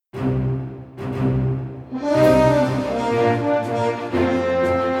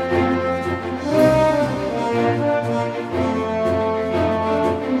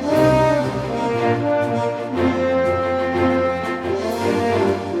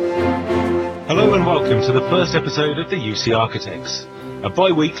Hello and welcome to the first episode of the UC Architects, a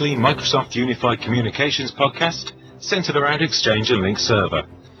bi-weekly Microsoft Unified Communications podcast centered around Exchange and Link Server.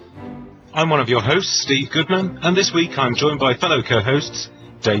 I'm one of your hosts, Steve Goodman, and this week I'm joined by fellow co-hosts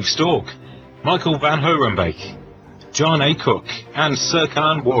Dave Stork, Michael Van Horenbeek, John A. Cook, and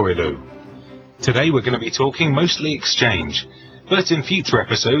Serkan Warilu. Today we're going to be talking mostly Exchange, but in future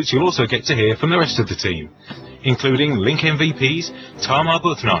episodes you'll also get to hear from the rest of the team, including Link MVPs Tamar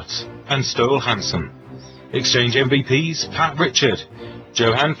Buthnot and Stoel Hansen, Exchange MVPs Pat Richard,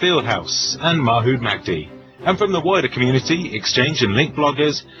 Johan Fieldhouse and Mahood Magdi, and from the wider community, Exchange and Link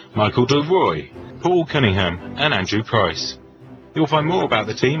bloggers Michael DeRoy, Paul Cunningham and Andrew Price. You'll find more about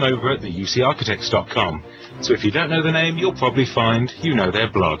the team over at the ucarchitects.com, so if you don't know the name, you'll probably find you know their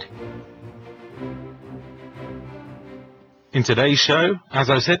blog. In today's show, as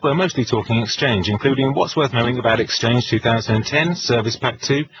I said, we're mostly talking Exchange, including what's worth knowing about Exchange 2010, Service Pack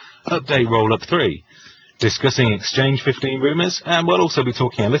 2, Update Rollup 3, discussing Exchange 15 rumours, and we'll also be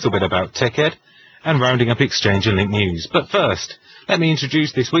talking a little bit about TechEd, and rounding up Exchange and Link news. But first, let me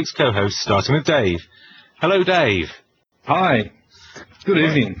introduce this week's co-host, starting with Dave. Hello, Dave. Hi. Good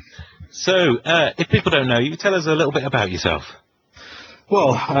evening. So, if people don't know you, tell us a little bit about yourself.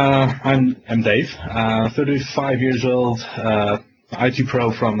 Well, I'm Dave, 35 years old, IT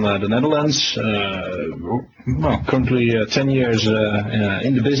pro from the Netherlands. Currently 10 years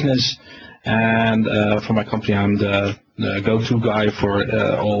in the business, and for my company I'm the go-to guy for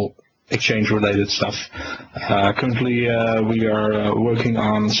all Exchange-related stuff. Currently we are working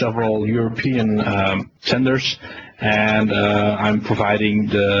on several European tenders, and I'm providing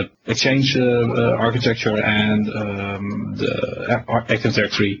the Exchange architecture and the Active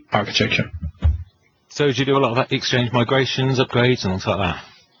Directory architecture. So do you do a lot of Exchange migrations, upgrades and things like that?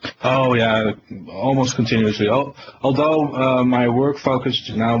 Oh yeah, almost continuously. Although my work focus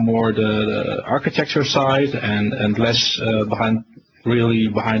is now more the architecture side and less behind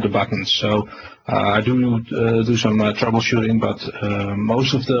the buttons. So I do some troubleshooting, but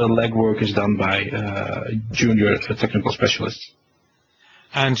most of the legwork is done by junior technical specialists.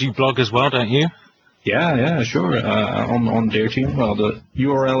 And you blog as well, don't you? Yeah, sure. On their team. Well, the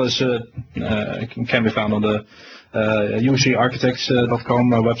URL is can be found on the ucarchitects.com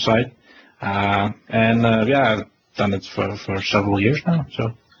website. I've done it for several years now.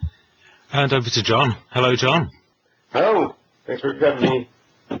 So. And over to John. Hello, John. Hello. Thanks for having me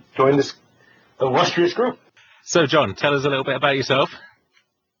join this illustrious group. So, John, tell us a little bit about yourself.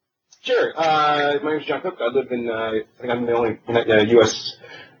 Sure. My name is John Cook. I live in, I think I'm the only U.S.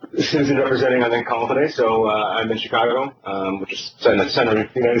 citizen representing on the call today. So I'm in Chicago, which is in the center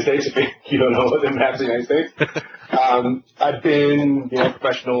of the United States, if you don't know the maps of the United States. I've been,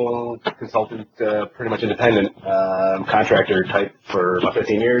 professional consultant, pretty much independent contractor type for about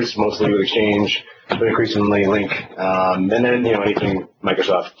 15 years, mostly with Exchange, but increasingly Link, and then, anything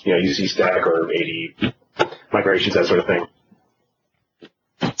Microsoft, UC Stack or AD migrations, that sort of thing.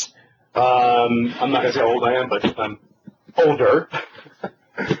 I'm not going to say how old I am, but I'm older.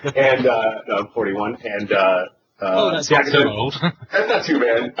 And, no, I'm 41, and, that's not so old. That's not too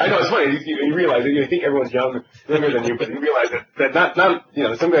bad. I know, it's funny, you realize that you think everyone's younger than you, but you realize that not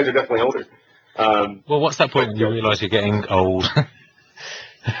some guys are definitely older. Well, what's that point when you realize you're getting old?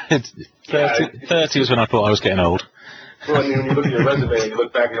 30 was when I thought I was getting old. Well, when you look at your resume and you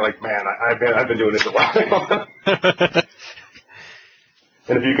look back and you're like, man, I've been doing this a while.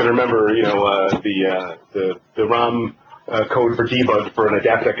 And if you can remember, the ROM code for debug for an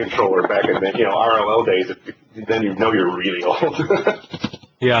Adaptec controller back in the RLL days, then you know you're really old.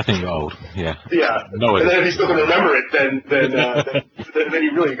 Yeah, I think you're old. Yeah. Yeah. No, and then if you still can remember it, then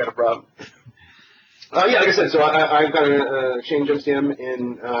you really got a problem. Like I said, so I've got an Exchange MCM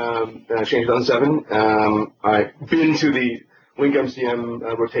in Exchange 2007. I've been to the Link MCM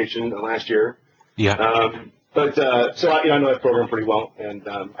rotation last year. Yeah. So I know that program pretty well, and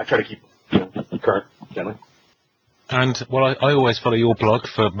I try to keep current generally. And, well, I always follow your blog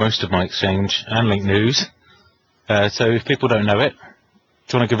for most of my Exchange and Link news. So if people don't know it,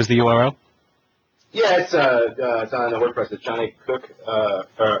 do you want to give us the URL? Yeah, it's on WordPress. It's Johnny Cook,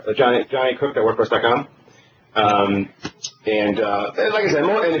 Johnny Cook at WordPress.com. And like I said,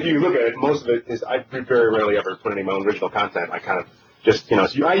 and if you look at it, most of it is, I very rarely ever put any of my own original content. I kind of just,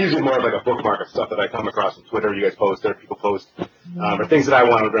 so I use it more of like a bookmark of stuff that I come across on Twitter, you guys post, other people post, or things that I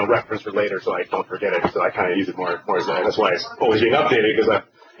want to reference for later so I don't forget it. So I kind of use it more as that. That's why it's always being updated, because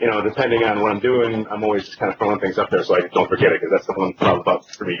depending on what I'm doing, I'm always just kind of throwing things up there so I don't forget it, because that's the one problem about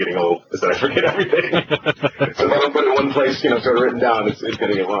for me getting old, is that I forget everything. So if I don't put it in one place, sort of written down, it's going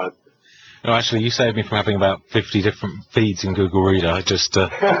to get lost. No, actually, you saved me from having about 50 different feeds in Google Reader. I just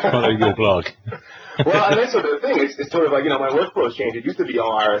follow your blog. Well, and that's sort of the thing. It's sort of like, my workflow's changed. It used to be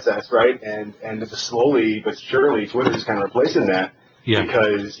all RSS, right? And just slowly but surely, Twitter is kind of replacing that. Yeah.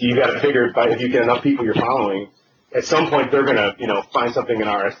 Because you got to figure if you get enough people you're following, at some point they're going to, find something in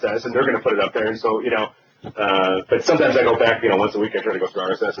RSS and they're going to put it up there. And so, but sometimes I go back, once a week I try to go through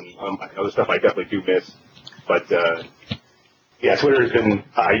RSS and other stuff I definitely do miss. But, yeah, Twitter has been,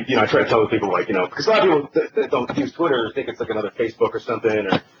 I try to tell people, because a lot of people that don't use Twitter think it's like another Facebook or something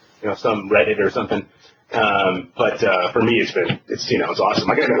or, some Reddit or something. But for me, it's awesome.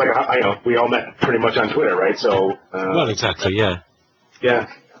 We all met pretty much on Twitter, right? So, well, exactly, yeah. Yeah.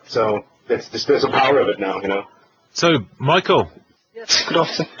 So there's the power of it now, So, Michael. Yes, good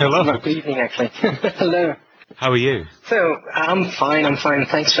afternoon. Hello. No, good evening, actually. Hello. How are you? So, I'm fine.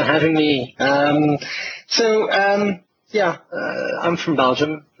 Thanks for having me. I'm from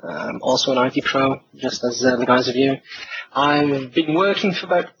Belgium. Also an IT pro, just as the guys of you. I've been working for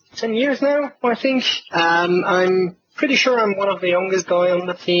about 10 years now, I think. I'm pretty sure I'm one of the youngest guy on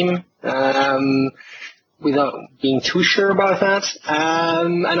the team. Without being too sure about that.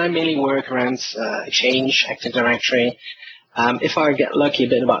 And I mainly work around Exchange, Active Directory. If I get lucky, a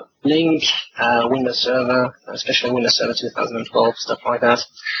bit about Link, Windows Server, especially Windows Server 2012, stuff like that.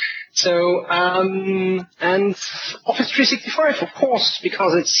 So, and Office 365, of course,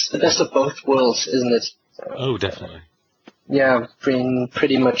 because it's the best of both worlds, isn't it? Oh, definitely. Yeah, been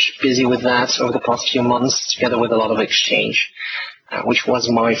pretty much busy with that over the past few months, together with a lot of Exchange. Which was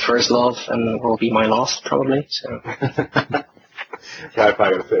my first love and will be my last, probably. So. Yeah, I'm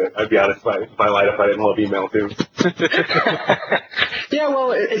probably going to say it. I'd be honest if I lied if I didn't love email, too. Yeah,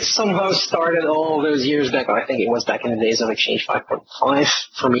 well, it somehow started all those years back. I think it was back in the days of Exchange 5.5,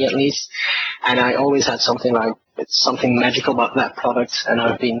 for me at least. And I always had something magical about that product, and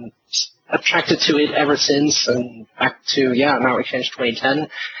I've been attracted to it ever since, and back to, now Exchange 2010,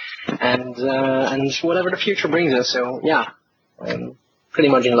 and whatever the future brings us. So, yeah. I'm pretty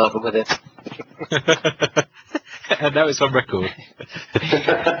much in love with it. And now it's on record.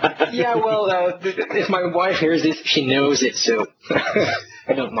 Yeah, well, if my wife hears this, she knows it, so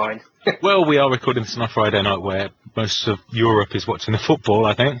I don't mind. Well, we are recording this on a Friday night where most of Europe is watching the football,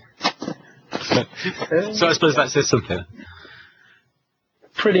 I think. So I suppose that says something.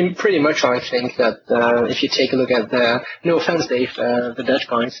 Pretty much, I think that if you take a look at no offense, Dave, the Dutch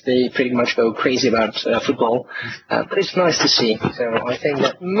guys, they pretty much go crazy about football, but it's nice to see. So I think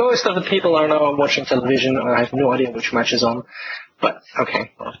that most of the people are now watching television. I have no idea which match is on, but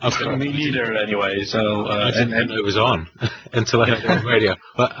okay. Okay. Me neither, anyway. So I didn't know it was on until I heard it on the radio.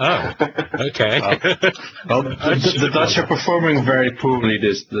 But, okay. Well, the Dutch are performing very poorly.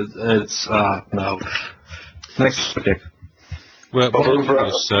 No. Next subject. Well,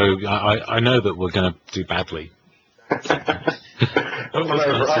 so I know that we're going to do badly. For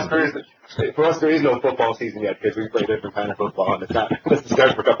us, there is no football season yet because we play different kind of football, and it's not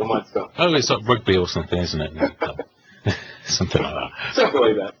starting for a couple months. So. Oh, it's like rugby or something, isn't it? Something like that. Something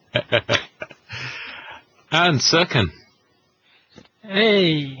like that. And Serkan.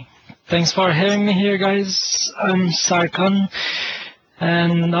 Hey, thanks for having me here, guys. I'm Serkan,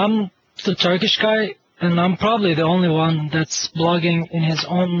 and I'm the Turkish guy. And I'm probably the only one that's blogging in his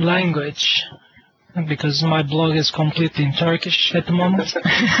own language, because my blog is completely in Turkish at the moment.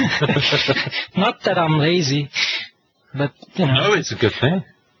 Not that I'm lazy, but, No, it's a good thing.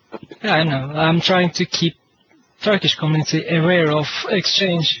 Yeah, I know. I'm trying to keep Turkish community aware of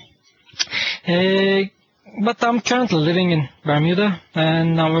Exchange. But I'm currently living in Bermuda,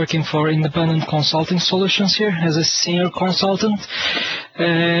 and I'm working for Independent Consulting Solutions here as a senior consultant.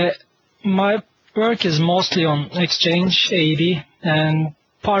 My work is mostly on Exchange, AD, and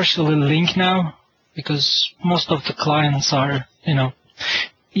partially Link now, because most of the clients are,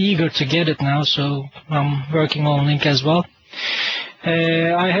 eager to get it now, so I'm working on Link as well.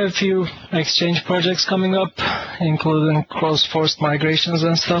 I have a few Exchange projects coming up, including cross-forced migrations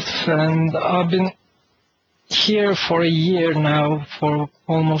and stuff, and I've been here for a year now, for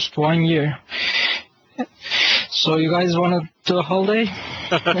almost 1 year. So you guys want to do a holiday?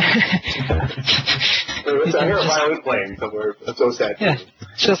 I hear a violin playing somewhere. That's so sad. Yeah,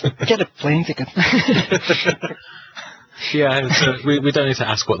 just get a plane ticket. Yeah, so we don't need to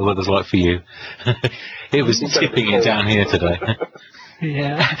ask what the weather's like for you. It was tipping it down here today.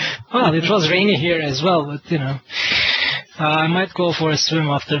 Yeah, well, it was rainy here as well, but I might go for a swim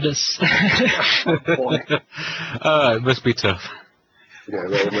after this. It must be tough.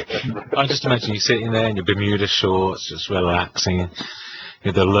 I just imagine you sitting there in your Bermuda shorts, just relaxing,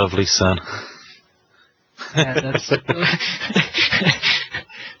 with the lovely sun. Yeah, that's.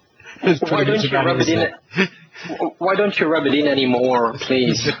 Why don't you rub it in? Why don't you rub it in anymore,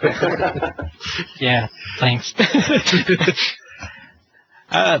 please? Yeah, thanks.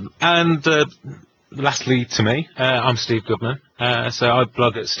 Lastly, to me, I'm Steve Goodman. So I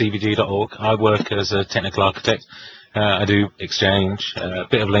blog at stevieg.org. I work as a technical architect. I do Exchange, a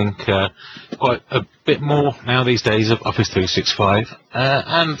bit of Link, quite a bit more now these days of Office 365,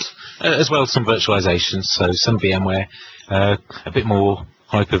 and as well some virtualizations, so some VMware, a bit more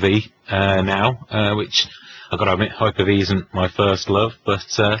Hyper-V now, which I've got to admit, Hyper-V isn't my first love, but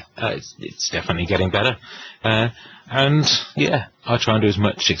it's definitely getting better. And yeah, I try and do as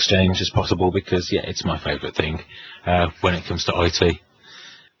much Exchange as possible because, yeah, it's my favourite thing when it comes to IT.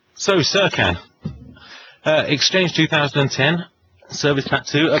 So, Serkan, Exchange 2010, Service Pack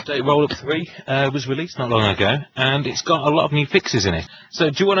 2, Update Rollup 3 was released not long ago, and it's got a lot of new fixes in it. So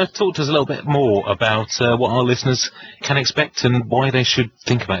do you want to talk to us a little bit more about what our listeners can expect and why they should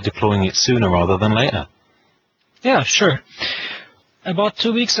think about deploying it sooner rather than later? Yeah, sure. About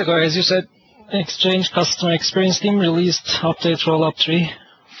 2 weeks ago, as you said, Exchange Customer Experience Team released Update Rollup 3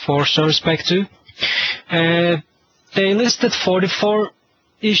 for Service Pack 2. They listed 44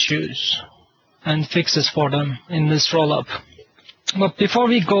 issues and fixes for them in this rollup. But before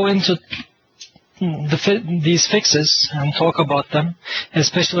we go into these fixes and talk about them,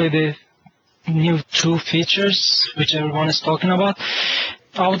 especially the new 2 features which everyone is talking about,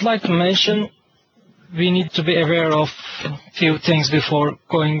 I would like to mention we need to be aware of a few things before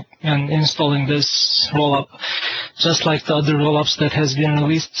going and installing this rollup, just like the other rollups that has been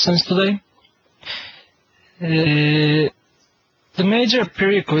released since today. The major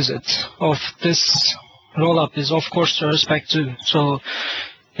prerequisite of this rollup is, of course, Service Pack 2. So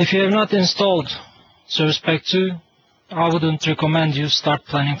if you have not installed Service Pack 2, I wouldn't recommend you start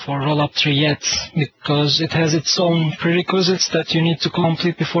planning for Rollup 3 yet, because it has its own prerequisites that you need to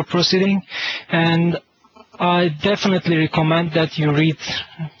complete before proceeding. And I definitely recommend that you read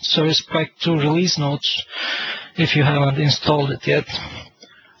Service Pack 2 release notes if you haven't installed it yet.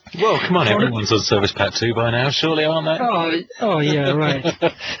 Well, come on, everyone's on Service Pack 2 by now, surely, aren't they? Oh yeah, right.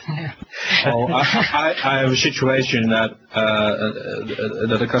 Yeah. Well, I have a situation that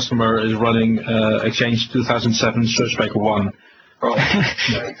a customer is running Exchange 2007 Service Pack 1. Oh,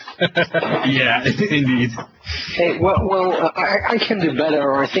 yeah, indeed. Hey, well, I can do better,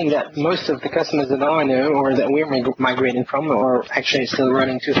 or I think that most of the customers that I know, or that we're migrating from, are actually still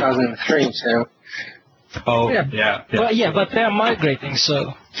running 2003, so... Oh, yeah. Well, yeah, but they're migrating,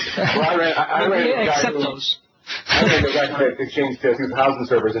 so... I ran accept those. I ran the guy who Exchange to 2000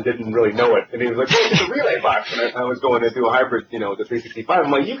 servers and didn't really know it. And he was like, "Oh, it's a relay box." And I was going into a hybrid, the 365.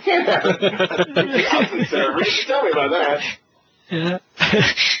 I'm like, "You can't have a 2000 server. You can tell me about that." Yeah.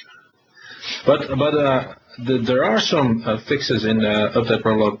 But there are some fixes in Update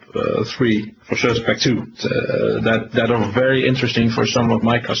Rollup 3 for Service Pack 2 that are very interesting for some of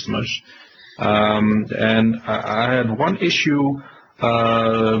my customers. And I had one issue.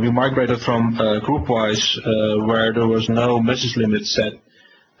 We migrated from GroupWise where there was no message limit set,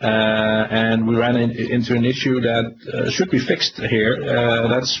 and we ran into an issue that should be fixed here.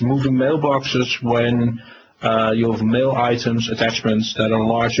 That's moving mailboxes when you have mail items, attachments that are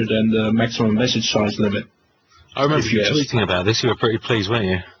larger than the maximum message size limit. I remember you tweeting about this. You were pretty pleased, weren't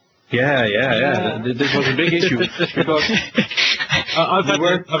you? Yeah. This was a big issue because I've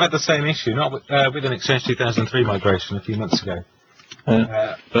had the same issue, not with an Exchange 2003 migration a few months ago.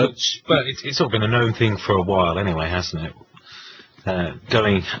 But it's sort of been a known thing for a while anyway, hasn't it?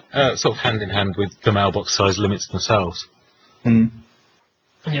 Going sort of hand in hand with the mailbox size limits themselves. Mm.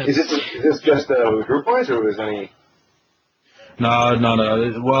 Yeah. Is this just GroupWise, or was any? No.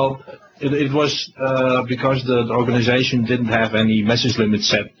 Well, it was because the organization didn't have any message limit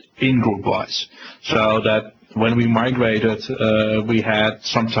set in GroupWise, so that when we migrated, we had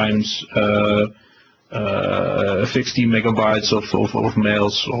sometimes 60 megabytes of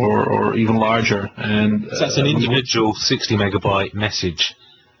mails or even larger. And so that's an individual 60 megabyte message.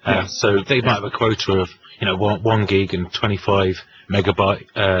 So they might have a quota of 1 gig and 25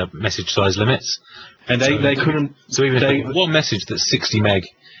 megabyte message size limits. And they couldn't. So even if they've got one message that's 60 meg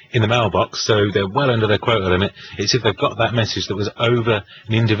in the mailbox, so they're well under their quota limit, it's if they've got that message that was over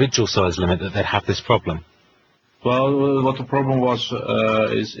an individual size limit that they'd have this problem. Well, what the problem was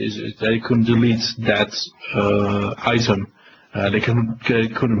is they couldn't delete that item. They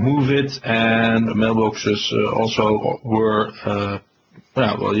couldn't move it, and mailboxes also were.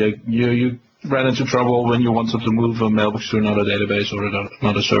 You ran into trouble when you wanted to move a mailbox to another database or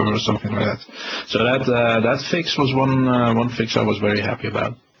another server or something like that. So that fix was one fix I was very happy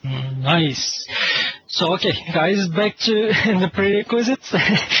about. Nice. So, okay, guys, back to the prerequisites.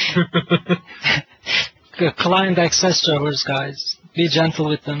 Client access servers, guys. Be gentle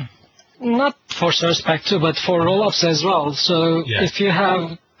with them. Not for Source Pack 2, but for rollups as well. So if you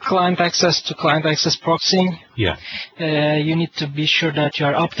have client access to client access proxying, you need to be sure that you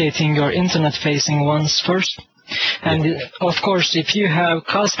are updating your internet-facing ones first. And of course, if you have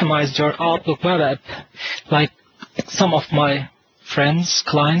customized your Outlook web app, like some of my friends,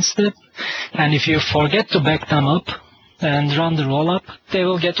 clients did, and if you forget to back them up and run the rollup, they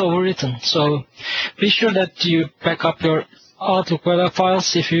will get overwritten. So be sure that you back up your Outlook web app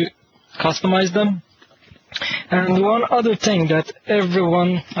files if you customize them. And one other thing that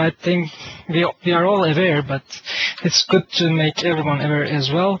everyone, I think we are all aware, but it's good to make everyone aware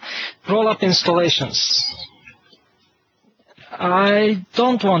as well, rollup installations. I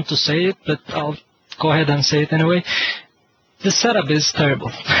don't want to say it, but I'll go ahead and say it anyway. The setup is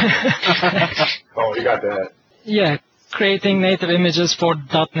terrible. Oh, you got that. Yeah, creating native images for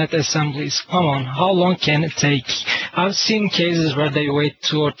 .NET assemblies. Come on, how long can it take? I've seen cases where they wait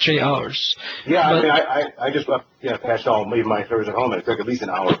 2 or 3 hours. Yeah, I mean, I just left, patched all, leave my servers at home, and it took at least an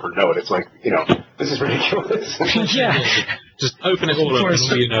hour per node. It's like, this is ridiculous. Yeah. Just open it all up in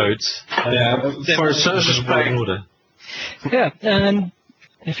all your nodes. For a Source Pack. Yeah, and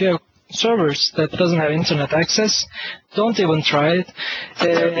if you have servers that doesn't have internet access, don't even try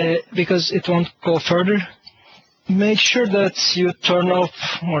it because it won't go further. Make sure that you turn off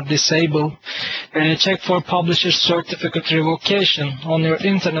or disable check for publisher certificate revocation on your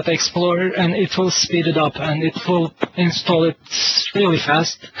Internet Explorer, and it will speed it up and it will install it really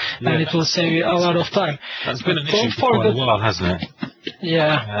fast and it will save you a lot of time. That's been an issue for quite a while, hasn't it?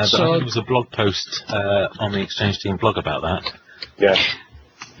 Yeah. So I think there was a blog post on the Exchange Team blog about that. Yeah.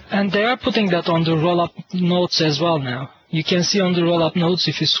 And they are putting that on the rollup notes as well now. You can see on the rollup notes,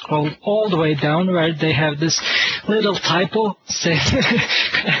 if you scroll all the way down, where they have this little typo, say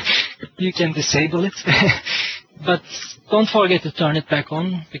you can disable it. But don't forget to turn it back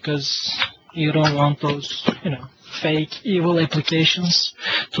on, because you don't want those, fake evil applications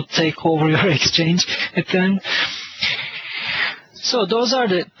to take over your Exchange at the end. So those are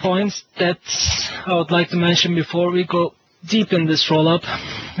the points that I would like to mention before we go deep in this rollup.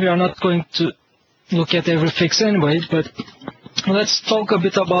 We are not going to look at every fix anyway, but let's talk a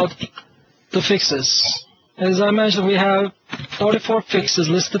bit about the fixes. As I mentioned, we have 44 fixes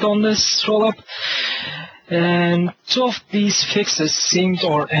listed on this rollup, and 2 of these fixes seemed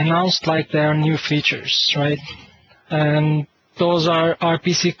or announced like they are new features, right? And those are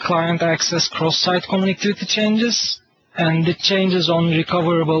RPC client access cross-site connectivity changes and the changes on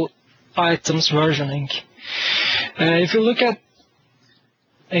recoverable items versioning. If you look at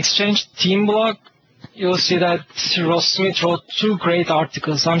Exchange Team blog, you'll see that Ross Smith wrote 2 great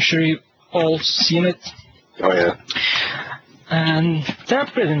articles. I'm sure you've all seen it. Oh, yeah. And they're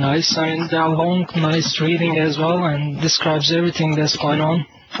pretty nice. I mean, they're long, nice reading as well, and describes everything that's going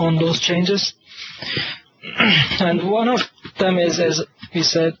on those changes. And one of them is, as we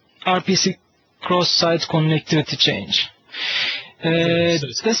said, RPC cross-site connectivity change.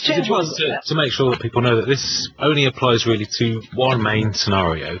 This change was to make sure that people know that this only applies really to one main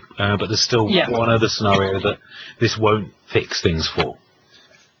scenario, but there's still one other scenario that this won't fix things for.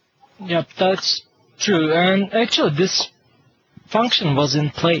 Yep, that's true. And actually, this function was in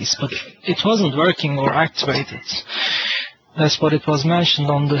place, but it wasn't working or activated. That's what it was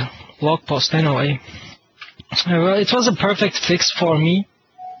mentioned on the blog post anyway. Well, it was a perfect fix for me,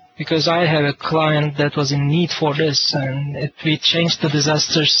 because I have a client that was in need for this, and we changed the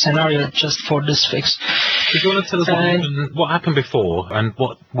disaster scenario just for this fix. Do you want to tell us what happened before, and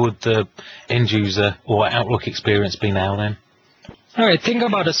what would the end user or Outlook experience be now then? Alright, think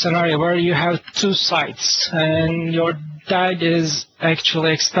about a scenario where you have 2 sites, and your DAG is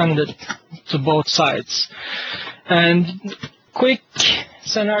actually extended to both sides. And quick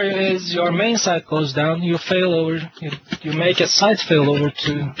scenario is your main site goes down, you fail over, you make a site failover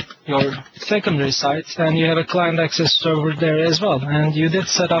to your secondary site, and you have a client access server there as well. And you did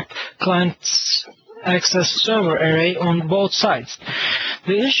set up client access server array on both sides.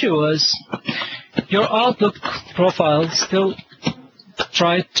 The issue was your Outlook profile still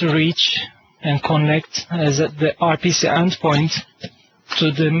tried to reach and connect as the RPC endpoint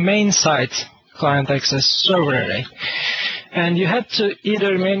to the main site client access server array. And you had to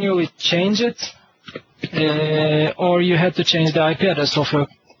either manually change it, or you had to change the IP address of your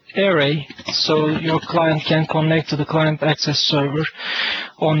array so your client can connect to the client access server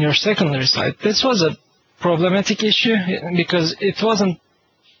on your secondary site. This was a problematic issue because it wasn't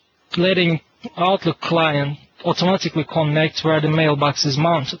letting Outlook client automatically connect where the mailbox is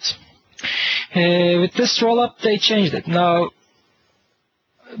mounted. With this rollup, they changed it. Now,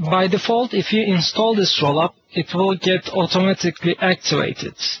 by default, if you install this rollup, it will get automatically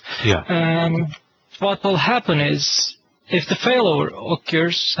activated. Yeah. What will happen is, if the failover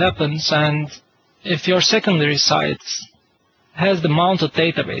happens, and if your secondary site has the mounted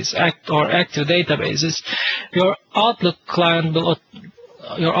database or active databases, your Outlook client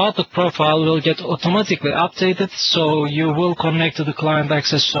your Outlook profile will get automatically updated, so you will connect to the client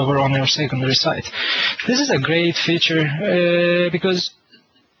access server on your secondary site. This is a great feature because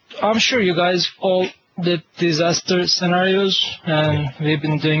I'm sure you guys all did disaster scenarios, and we've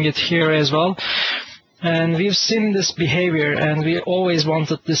been doing it here as well. And we've seen this behavior, and we always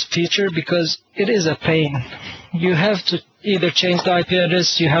wanted this feature because it is a pain. You have to either change the IP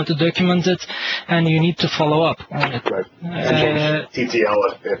address, you have to document it, and you need to follow up on it. Right. And change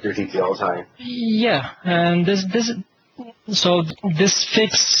TTL if your TTL is high. Yeah, and this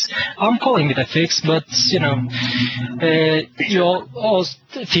fix, I'm calling it a fix, but you all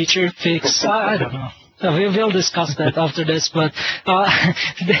feature fix, I don't know. We will discuss that after this, but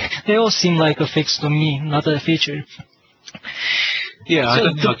they all seem like a fix to me, not a feature. Yeah, I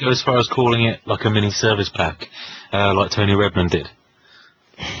don't think I'd go as far as calling it like a mini service pack, like Tony Redmond did.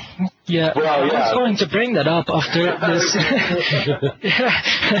 Yeah, well, I was going to bring that up after this.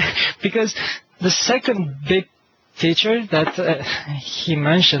 Because the second big feature that he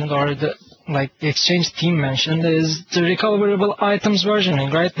mentioned, or the Exchange team mentioned, is the recoverable items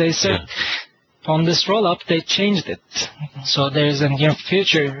versioning, right? They said on this rollup they changed it, so there's a new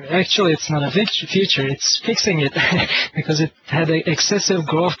feature. Actually, it's not a feature; it's fixing it because it had an excessive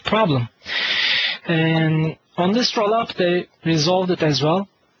growth problem. And on this rollup, they resolved it as well.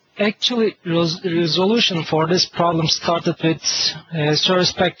 Actually, resolution for this problem started with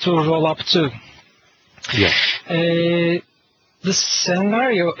Service Pack 2 rollup 2. Yeah. The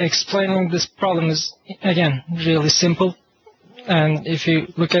scenario explaining this problem is, again, really simple. And if you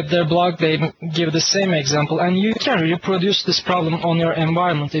look at their blog, they give the same example. And you can reproduce this problem on your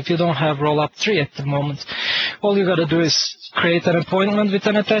environment if you don't have rollup 3 at the moment. All you got to do is create an appointment with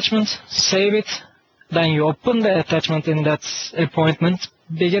an attachment, save it, then you open the attachment in that appointment,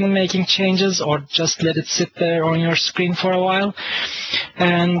 begin making changes, or just let it sit there on your screen for a while,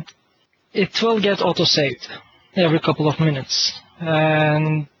 and it will get auto-saved every couple of minutes.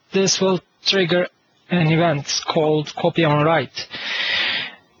 And this will trigger an event called copy on write.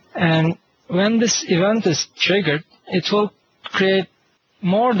 And when this event is triggered, it will create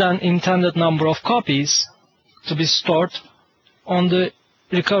more than intended number of copies to be stored on the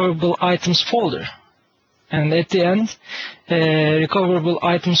recoverable items folder. And at the end, recoverable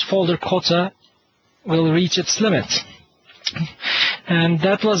items folder quota will reach its limit. And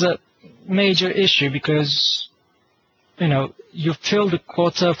that was a major issue because, you fill the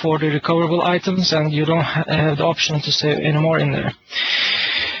quota for the recoverable items and you don't have the option to save anymore in there.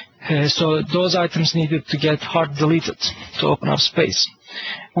 So those items needed to get hard deleted to open up space.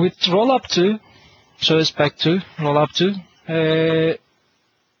 With rollup 2, Service Pack 2, rollup 2,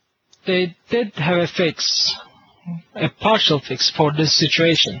 they did have a fix, a partial fix for this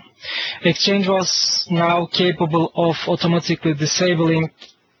situation. Exchange was now capable of automatically disabling,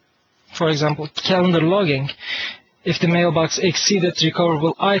 for example, calendar logging if the mailbox exceeded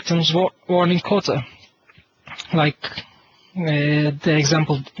recoverable items warning quota, like the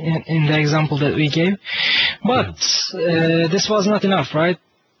example in the example that we gave. But this was not enough, right?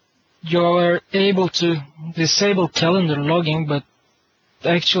 You are able to disable calendar logging, but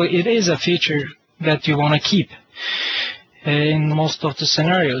actually it is a feature that you want to keep in most of the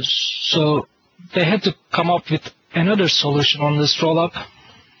scenarios. So they had to come up with another solution on this rollup.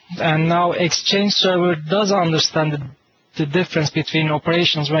 And now Exchange server does understand the difference between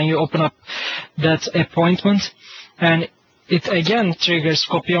operations when you open up that appointment, and it again triggers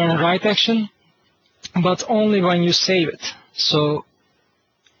copy on write action, but only when you save it. So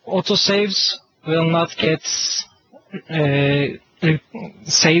autosaves will not get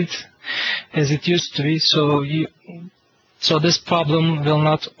saved as it used to be, so this problem will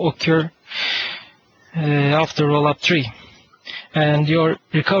not occur after rollup 3. And your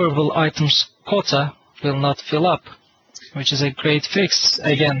recoverable items quota will not fill up, which is a great fix.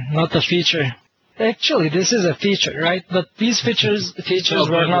 Again, not a feature. Actually, this is a feature, right? But these features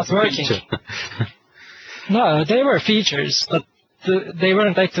were not working. No, they were features, but they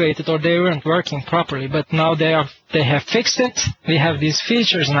weren't activated or they weren't working properly. But now they have fixed it. We have these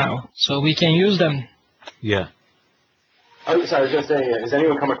features now, so we can use them. Yeah. Oh, sorry, I was going to say, has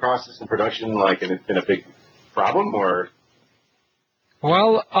anyone come across this in production, and it's been a big problem, or?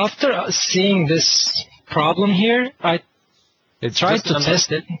 Well, after seeing this problem here, I Try to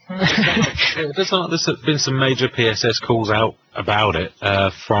test it. There's been some major PSS calls out about it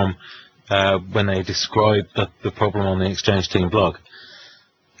from when they describe the problem on the Exchange Team blog.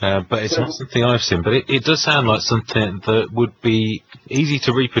 But it's not something I've seen. But it does sound like something that would be easy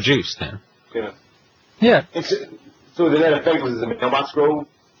to reproduce then. Yeah. Yeah. So the net effect was the mailbox grow,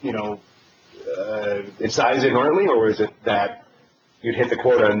 in size inordinately, or is it that you'd hit the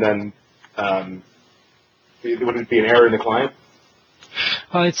quota and then would it be an error in the client?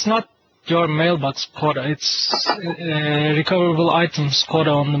 It's not your mailbox quota. It's recoverable items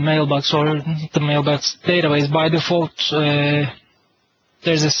quota on the mailbox or the mailbox database. By default,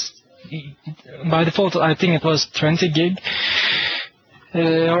 by default, I think it was 20 gig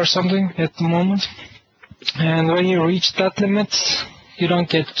or something at the moment. And when you reach that limit, you don't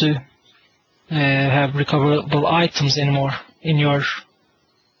get to have recoverable items anymore in your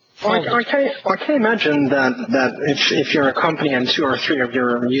folder. I can imagine that if you're a company and 2 or 3 of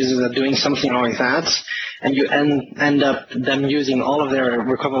your users are doing something like that, and you end up them using all of their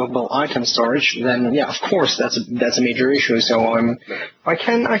recoverable item storage, then yeah, of course that's a major issue. So I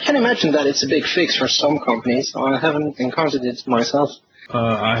can imagine that it's a big fix for some companies. I haven't encountered it myself.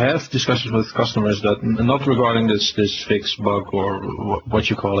 I have discussions with customers that not regarding this fix bug or what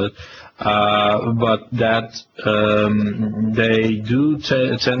you call it, but that they do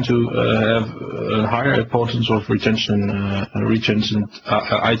tend to have a higher importance of retention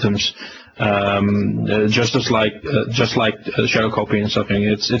items. Just like shadow copy and something.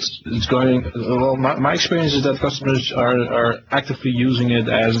 It's going well. My experience is that customers are actively using it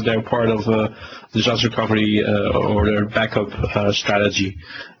as their part of disaster recovery or their backup strategy.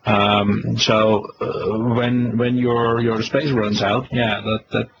 So when your space runs out, yeah,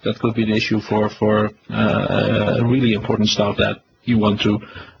 that could be an issue for really important stuff that you want to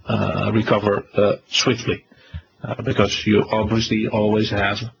recover swiftly, because you obviously always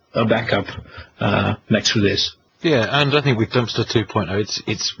have a backup next to this. Yeah, and I think with Dumpster 2.0,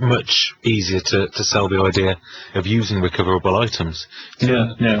 it's much easier to sell the idea of using recoverable items.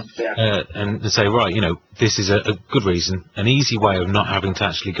 And say, right, this is a good reason, an easy way of not having to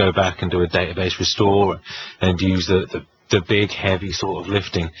actually go back and do a database restore and use the big, heavy sort of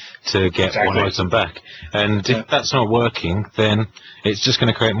lifting to get one item back. And if that's not working, then it's just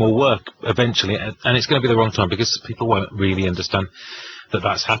going to create more work eventually, and it's going to be the wrong time because people won't really understand that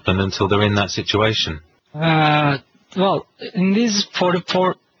that's happened until they're in that situation. Well, in these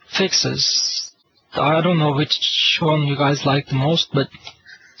 44 fixes, I don't know which one you guys like the most, but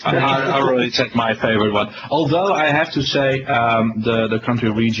I already said my favorite one. Although I have to say, the country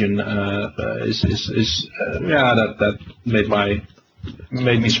region that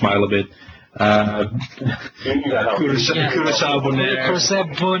made me smile a bit. Curaçao,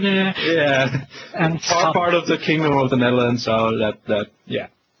 Bonaire. Yeah, and part of the Kingdom of the Netherlands. So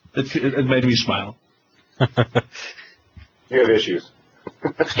it made me smile. You have issues.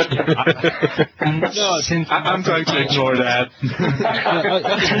 I'm trying to ignore that.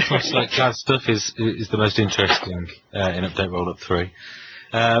 I think much like that stuff is the most interesting in Update Rollup 3.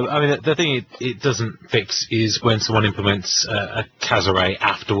 I mean, the thing it doesn't fix is when someone implements a CAS array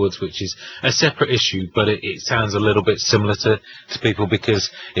afterwards, which is a separate issue, but it sounds a little bit similar to people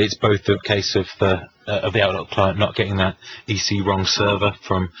because it's both the case of the Outlook client not getting that EC wrong server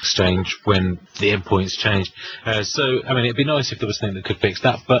from Exchange when the endpoints changed. So, I mean, it'd be nice if there was something that could fix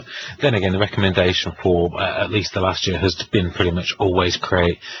that, but then again, the recommendation for at least the last year has been pretty much always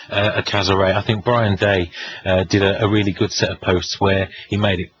create a CAS array. I think Brian Day did a really good set of posts where he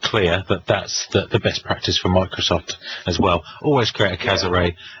made it clear that that's the best practice for Microsoft as well. Always create a CAS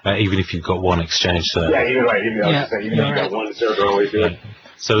array, even if you've got one Exchange server. Yeah, you're right. Even if you've got one server, always do it.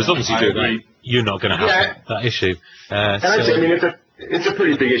 So as long as you do that, you're not going to have that issue. And I'd say, I mean, it's a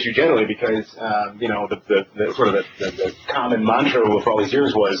pretty big issue generally because, the sort of the common mantra for all these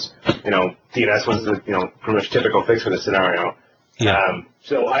years was, DNS was the, pretty much typical fix for this scenario. Yeah.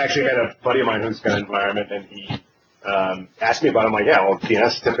 So I actually had a buddy of mine who's got an environment, and he asked me about it. I'm like, yeah, well,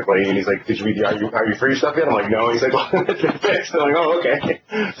 DNS typically. And he's like, did you read the Are You Free stuff yet? I'm like, no. He's like, well, it's been fixed. I'm like, oh, okay.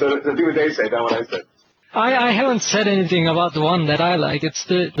 So do what they say, not what I said. I haven't said anything about the one that I like. It's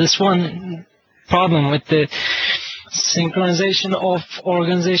this one problem with the synchronization of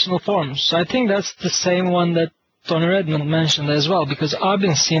organizational forms. I think that's the same one that Tony Redmond mentioned as well, because I've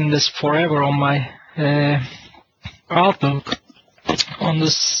been seeing this forever on my Outlook on the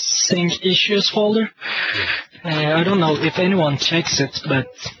sync issues folder. I don't know if anyone checks it, but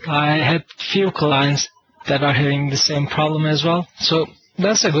I had few clients that are having the same problem as well. So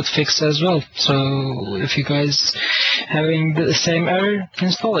that's a good fix as well. So if you guys having the same error,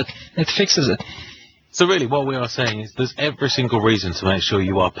 install it. It fixes it. So really, what we are saying is there's every single reason to make sure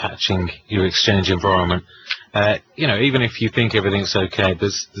you are patching your Exchange environment. Even if you think everything's okay,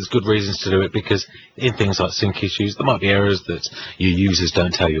 there's good reasons to do it, because in things like sync issues, there might be errors that your users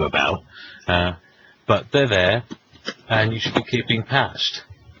don't tell you about, but they're there, and you should be keeping patched.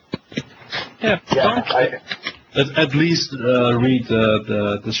 At least read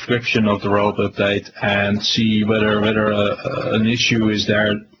the description of the rollup update and see whether an issue is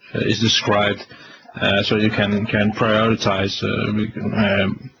described, so you can prioritize.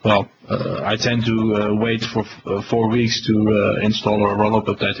 I tend to wait for 4 weeks to install a rollup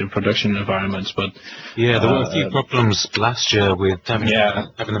update in production environments, but there were a few problems last year with having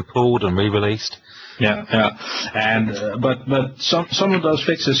them pulled and re-released. But some of those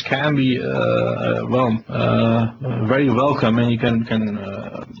fixes can be very welcome, and you can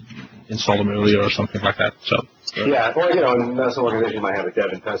install them earlier or something like that. So and some organization might have a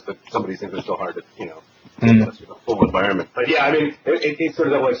dev and test, but some of these things are still hard to full environment. But it's sort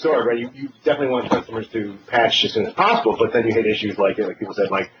of double-edged sword, right? You definitely want customers to patch as soon as possible, but then you hit issues like people said,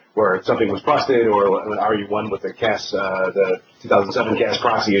 like where something was busted, or when RU1 with the CAS, the 2007 CAS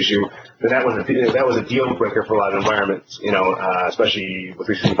proxy issue. Then that was a deal breaker for a lot of environments, especially with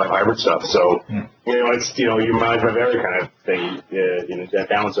 365 hybrid stuff. So it's you manage my very kind of thing, that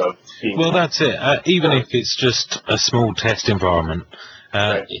balance of being. Well, that's it. Even if it's just a small test environment.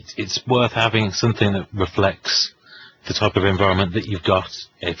 Right. It's worth having something that reflects the type of environment that you've got.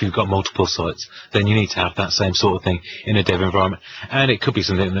 If you've got multiple sites, then you need to have that same sort of thing in a dev environment. And it could be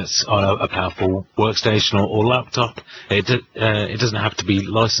something that's on a powerful workstation or laptop. It doesn't have to be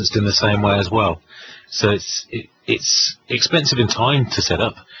licensed in the same way as well. So it's expensive in time to set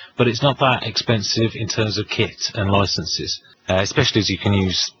up, but it's not that expensive in terms of kit and licenses. Especially as you can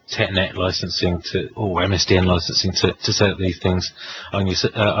use TechNet licensing or MSDN licensing to set up these things on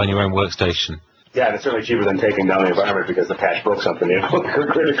your own workstation. Yeah, and it's certainly cheaper than taking down the environment because the patch broke something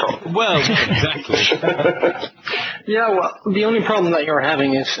critical. Well, exactly. The only problem that you're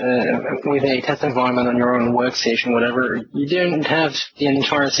having is with a test environment on your own workstation, whatever, you don't have the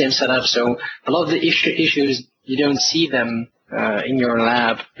entire same setup, so a lot of the issues, you don't see them in your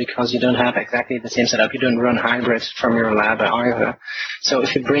lab because you don't have exactly the same setup. You don't run hybrid from your lab either. So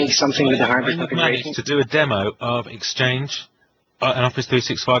if you bring something with a hybrid configuration... managed to do a demo of Exchange, an Office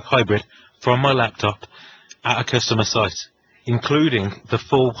 365 hybrid, from my laptop at a customer site, including the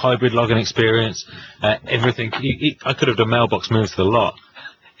full hybrid login experience, everything. I could have done mailbox moves to the lot.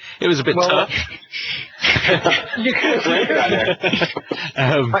 It was a bit tough. You could do that.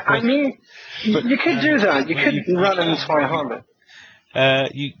 You could do that. You could run an entire hybrid.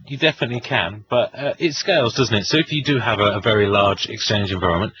 You definitely can, but it scales, doesn't it? So if you do have a very large Exchange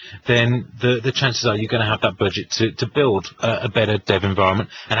environment, then the chances are you're going to have that budget to build a better dev environment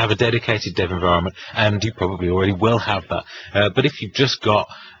and have a dedicated dev environment, and you probably already will have that. But if you've just got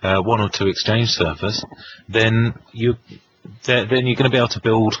 1 or 2 Exchange servers, then you're going to be able to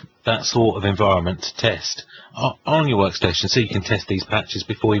build that sort of environment to test on your workstation, so you can test these patches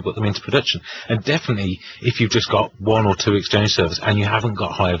before you put them into production. And definitely, if you've just got 1 or 2 Exchange servers and you haven't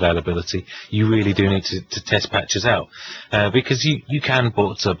got high availability, you really do need to test patches out, because you can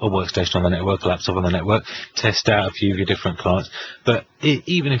put a workstation on the network, a laptop on the network, test out a few of your different clients. But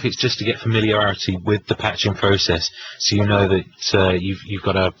even if it's just to get familiarity with the patching process, so you know that you've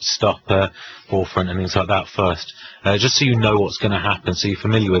got to stop forefront and things like that first, just so you know what's going to happen, so you're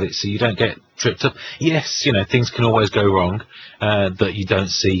familiar with it, so you don't get tripped up. Yes, things can always go wrong that you don't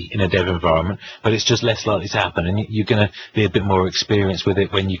see in a dev environment, but it's just less likely to happen, and you're going to be a bit more experienced with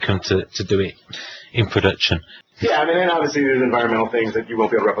it when you come to do it in production. Yeah, and obviously there's environmental things that you won't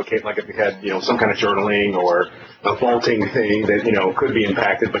be able to replicate, like if you had, some kind of journaling or a vaulting thing that, could be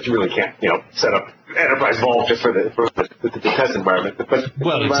impacted, but you really can't, set up enterprise vault just for the test environment. But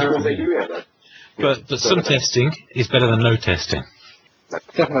environments, they do have that. But some testing is better than no testing.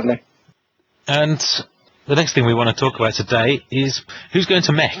 Definitely. And the next thing we want to talk about today is who's going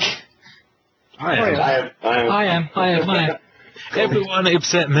to MEC. I am. Everyone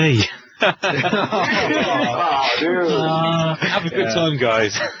except me. Oh, dude. Have a good time,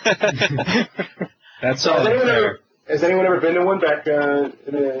 guys. That's so. Has anyone ever been to one back in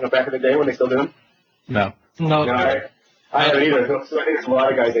the day when they still do them? No. I haven't either. So I think there's a lot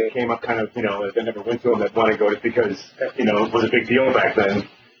of guys that came up kind of, that never went to them that want to go just because, it was a big deal back then.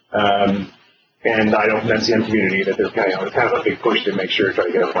 And I know from the MCM community that there's kind of a big push to make sure try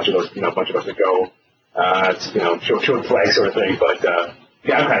to get a bunch of those, a bunch of us to go, show the flag sort of thing. But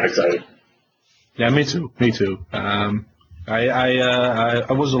I'm kind of excited. Yeah, me too. I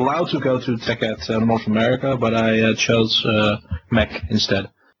was allowed to go to Tech at North America, but I chose MEC instead.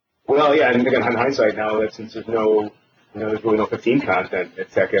 Well, yeah, and again, in hindsight now, that since there's there's really no 15 content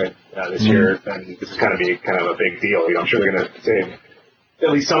at TechEd this year, and this is kind of a big deal. I'm sure they're going to save at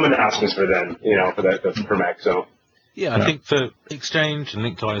least some announcements for them, for Mac. So. Yeah, I think for Exchange and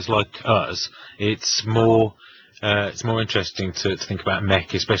link guys like us, it's more interesting to think about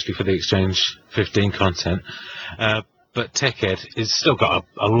Mech, especially for the Exchange 15 content. But TechEd has still got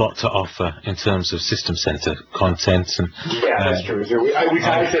a lot to offer in terms of System Center content. And, that's true. We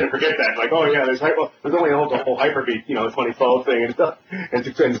tend to forget that. Like, oh yeah, there's only a whole Hyper-V, 2012 thing and stuff, and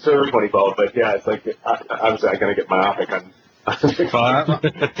Server 2012. But yeah, it's like obviously I kind of get myopic on.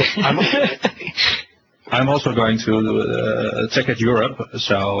 I'm also going to TechEd Europe,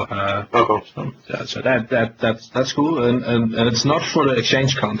 so that's cool, and it's not for the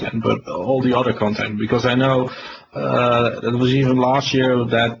Exchange content, but all the other content, because I know it was even last year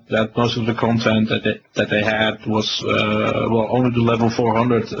that most of the content that they had was only the level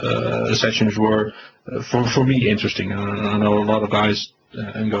 400 sessions were for me interesting. I know a lot of guys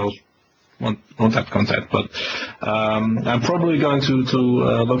and girls want that content, but I'm probably going to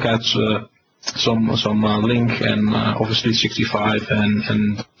look at. Some Link and obviously 65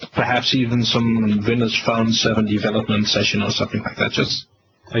 and perhaps even some Windows Phone 7 development session or something like that.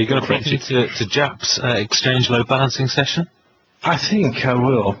 Are you going to put into to Jap's Exchange load balancing session? I think I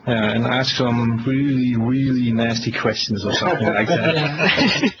will, and ask some really, really nasty questions or something like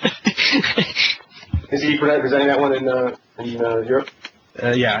that. Is he presenting that one in Europe?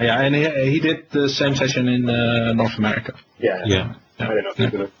 Yeah, and he did the same session in North America. Yeah. I don't know if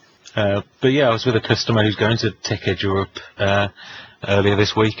he's going to. But yeah, I was with a customer who's going to TechEd Europe earlier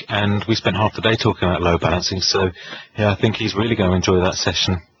this week, and we spent half the day talking about load balancing. So yeah, I think he's really going to enjoy that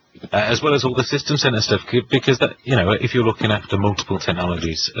session, as well as all the System Center stuff. Because that, if you're looking after multiple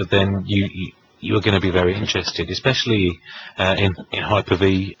technologies, then you're going to be very interested, especially in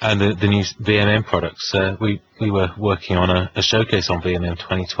Hyper-V and the new VMM products. We were working on a showcase on VMM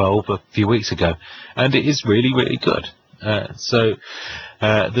 2012 a few weeks ago, and it is really, really good. So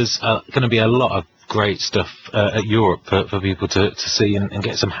there's going to be a lot of great stuff at Europe for people to see and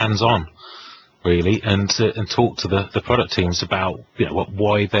get some hands-on, really, and talk to the product teams about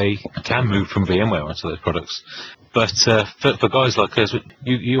why they can move from VMware onto those products. But for guys like us,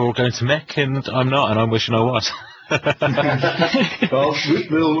 you're all going to Mech and I'm not, and I'm wishing I was. Well,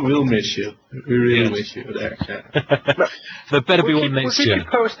 we'll miss you. We really miss you there. Yeah. There better be one next year.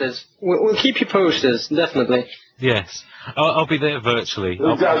 We'll keep you posted, definitely. Yes. I'll be there virtually.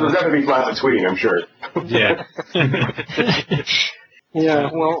 There's definitely be lots of tweeting, I'm sure. Yeah. Yeah,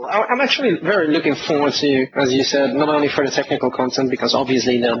 well, I'm actually very looking forward to, as you said, not only for the technical content, because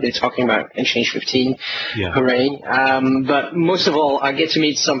obviously they'll be talking about Exchange 15, hooray, but most of all, I get to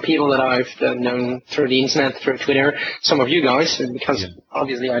meet some people that I've known through the internet, through Twitter, some of you guys, because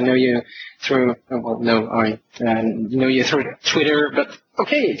obviously I know you through, I know you through Twitter, but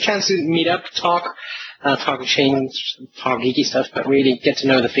okay, chance to meet up, talk Exchange, talk geeky stuff, but really get to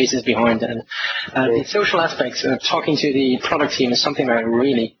know the faces behind it. And the social aspects of talking to the product team is something that I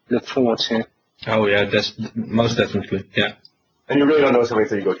really look forward to. Oh yeah, that's most definitely, yeah. And you really don't know somebody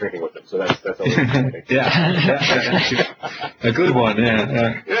until you go drinking with them, so that's always a good one,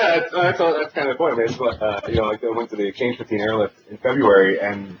 yeah. Yeah, that's kind of the point, man. I went to the Exchange 15 Airlift in February,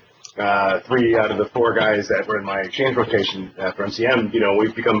 and 3 out of the 4 guys that were in my Exchange rotation for MCM,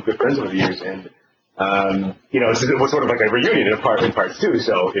 we've become good friends over the years, and it was sort of like a reunion in parts too.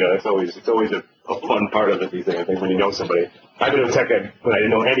 So it's always a fun part of it. These things, I think, when you know somebody. I've been in TechEd when I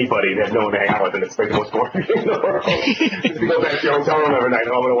didn't know anybody that no one to hang out with, and it's like the most boring thing in the world. Just to go back to your hotel room every night.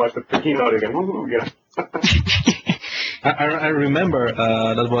 I'm going to watch the keynote again. Woo-hoo, I remember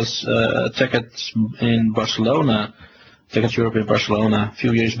that was TechEd in Barcelona. TechEd Europe in Barcelona a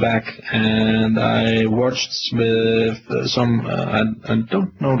few years back, and I watched with some, I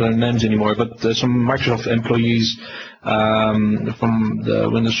don't know their names anymore, but some Microsoft employees from the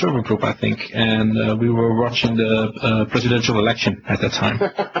Windows Server group, I think, and we were watching the presidential election at that time.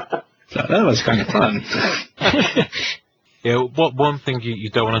 So that was kind of fun. Yeah, one thing you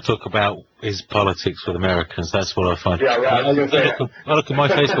don't want to talk about is politics with Americans. That's what I find. Yeah, I look at my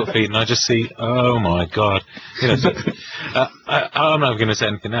Facebook feed and I just see, oh my God. I'm not going to say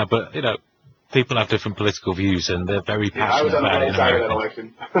anything now, but people have different political views and they're very passionate about it. I was on the wrong side of that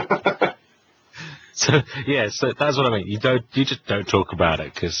election. So that's what I mean. You just don't talk about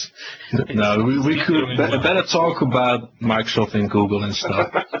it because. No, we could better talk about Microsoft and Google and stuff.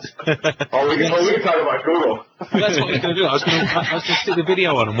 we can talk about Google. That's what I was going to do. I was going to stick the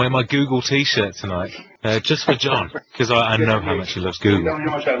video on and wear my Google T-shirt tonight, just for John, because I know how much he loves Google. You know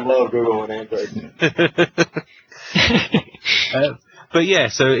how much I love Google and Android. But yeah,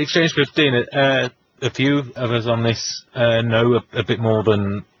 so Exchange 15, a few of us on this know a bit more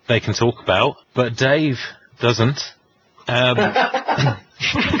than they can talk about, but Dave doesn't. Oh,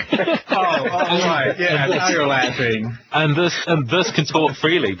 right. Yeah, now you're laughing. And thus can talk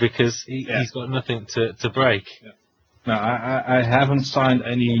freely because he's got nothing to break. Yeah. No, I haven't signed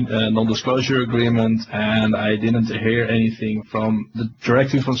any non-disclosure agreement, and I didn't hear anything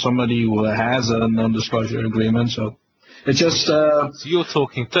directly from somebody who has a non-disclosure agreement. So it's just. So you're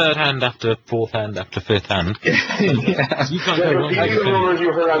talking third hand after fourth hand after fifth hand. Yeah. So you can't go wrong. These are the rumors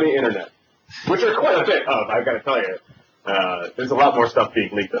you heard on the internet, which are quite a bit of. I've got to tell you, there's a lot more stuff being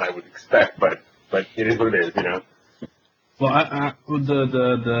leaked than I would expect, but it is what it is, you know. Well,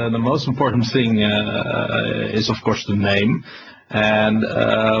 the most important thing is of course the name, and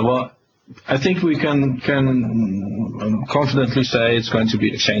well, I think we can confidently say it's going to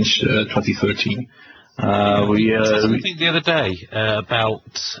be Exchange 2013. Something the other day about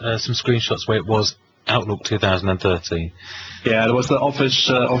some screenshots where it was Outlook 2013. Yeah, there was the Office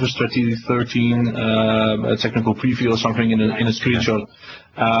 2013 technical preview or something in a screenshot.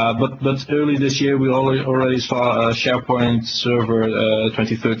 But early this year we already saw a SharePoint Server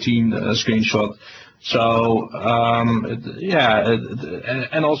 2013 screenshot. So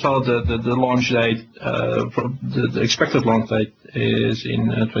and also the launch date, the expected launch date is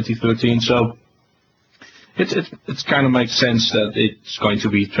in 2013. So it kind of makes sense that it's going to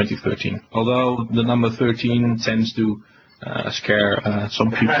be 2013. Although the number 13 tends to scare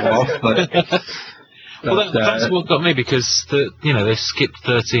some people off, but. Well, that's what got me because they skipped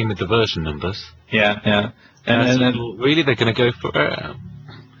 13 with the version numbers. Yeah. And really, they're going to go for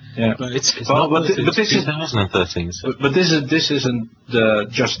yeah. But it's not. But this is 2013. So. But this isn't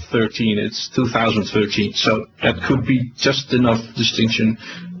just 13. It's 2013. So that could be just enough distinction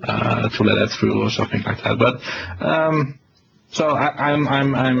to let that through or something like that. But so I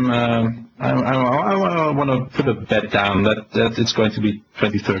want to put a bet down that it's going to be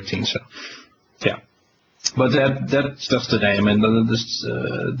 2013. So yeah. But that's just the name, and this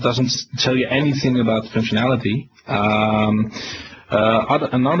doesn't tell you anything about the functionality.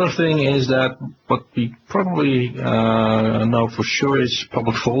 Another thing is that what we probably know for sure is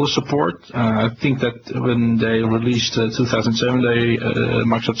public folder support. I think that when they released 2007,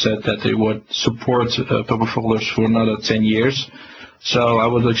 Microsoft said that they would support public folders for another 10 years. So I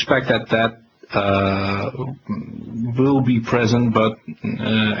would expect that will be present, but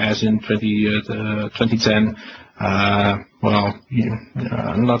as in 2010,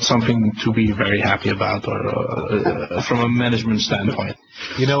 not something to be very happy about, or from a management standpoint.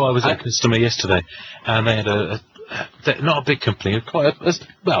 I was at a customer yesterday, and they had not a big company, quite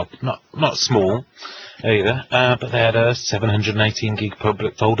not small either, but they had a 718 gig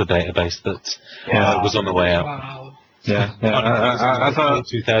public folder database that was on the way out. Wow. Yeah. I thought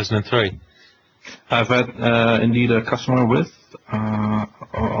 2003. I've had indeed a customer with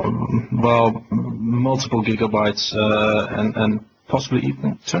multiple gigabytes and possibly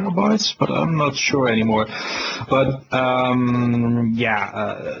even terabytes, but I'm not sure anymore. But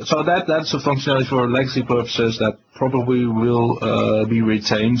so that's a functionality for legacy purposes that probably will be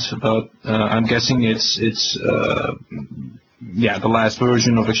retained. But I'm guessing it's the last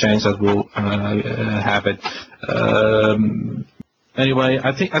version of Exchange that will have it. Anyway,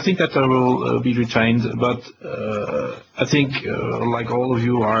 I think that will be retained, but I think, like all of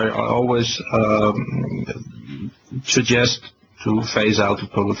you, I always suggest to phase out the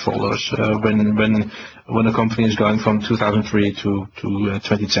public folders when a company is going from 2003 to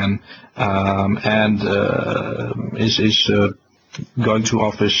 2010 and is going to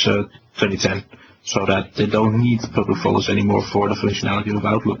Office 2010, so that they don't need public folders anymore for the functionality of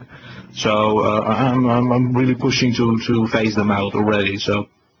Outlook. So I'm really pushing to phase them out already. So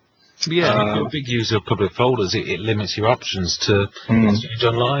if you're a big user of public folders, it limits your options to Exchange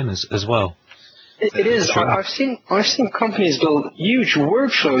Online as well. It is. Sure. I've seen companies build huge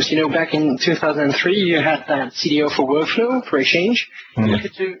workflows. Back in 2003, you had that CDO for workflow for Exchange. You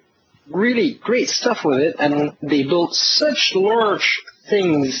could do really great stuff with it, and they built such large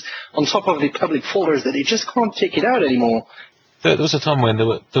things on top of the public folders that they just can't take it out anymore. There was a time when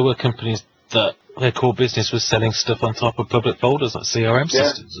there were companies that their core business was selling stuff on top of public folders like CRM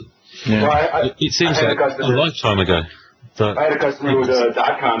systems. Yeah. Well, it seems like a lifetime ago. I had a customer with a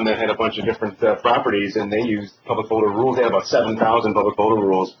 .com that had a bunch of different properties, and they used public folder rules. They had about 7,000 public folder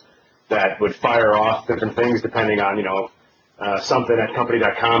rules that would fire off different things depending on, something at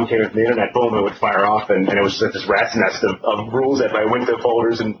company.com came into the internet, boom, it would fire off, and it was just this rat's nest of rules that I went to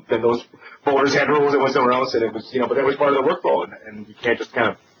folders, and then those folders had rules that went somewhere else, and it was, but that was part of the workflow, and you can't just kind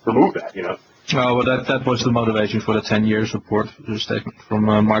of remove that, Oh, well, that was the motivation for the 10-year support statement from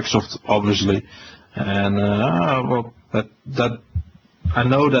Microsoft, obviously. And well, that I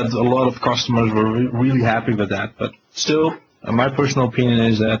know that a lot of customers were really happy with that, but still, my personal opinion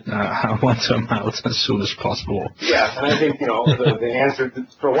is that I want them out as soon as possible. Yeah, and I think, the answer,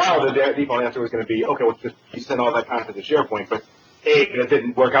 for a while, the default answer was going to be, okay, well, just you send all that content to SharePoint, but A, that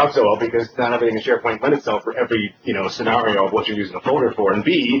didn't work out so well because not everything in SharePoint lends itself for every, scenario of what you're using a folder for, and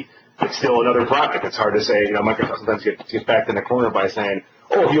B, it's still another product. It's hard to say, Microsoft sometimes gets backed in the corner by saying,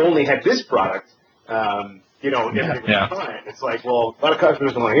 oh, if you only had this product, everything was fine. It's like, well, a lot of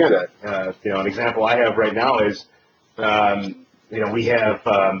customers don't want to hear that. An example I have right now is, we have,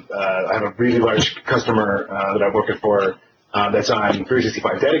 I have a really large customer that I'm working for that's on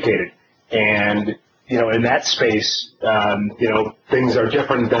 365 dedicated, and in that space, things are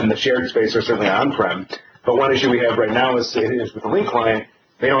different than the shared space or certainly on-prem. But one issue we have right now is with the Link client,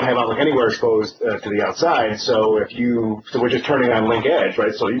 they don't have Outlook Anywhere exposed to the outside. So we're just turning on Link Edge,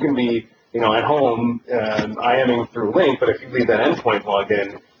 right? So you can be, at home, IMing through Link, but if you leave that endpoint plugged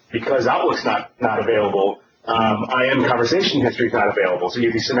in, because Outlook's not available, IM conversation history is not available. So you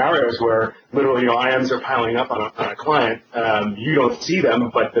have these scenarios where literally, IMs are piling up on a client. You don't see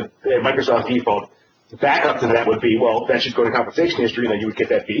them, but the Microsoft default backup to that would be, well, that should go to conversation history, and then you would get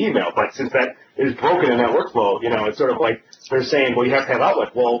that via email. But since that is broken in that workflow, it's sort of like they're saying, well, you have to have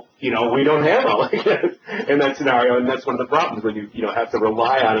Outlook. Well, we don't have Outlook in that scenario, and that's one of the problems when you have to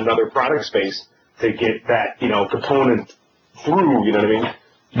rely on another product space to get that, component through, you know what I mean?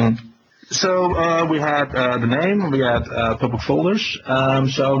 Mm. So we had the name, we had public folders.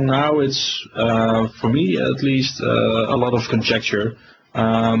 So now it's, for me at least, a lot of conjecture.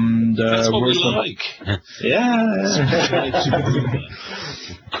 That's what we like. Yeah.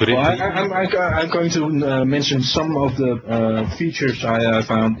 Could it be? I'm going to mention some of the features I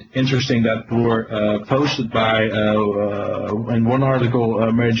found interesting that were posted by, in one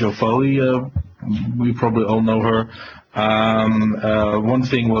article, Mary Jo Foley. We probably all know her. One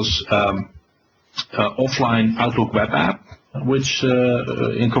thing was offline Outlook web app, which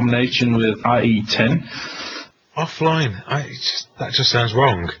in combination with IE10. Offline, that just sounds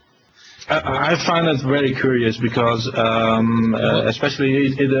wrong. I find it very curious because, especially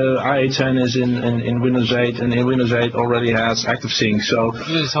the IE10 is in Windows 8, and in Windows 8 already has ActiveSync. So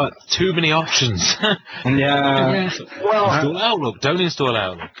there's like too many options. Yeah. Well, install Outlook. Don't install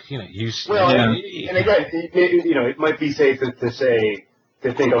Outlook. Use. Well, and again, it might be safe to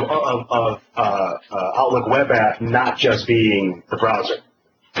think of Outlook web app not just being the browser.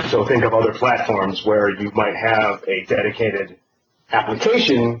 So think of other platforms where you might have a dedicated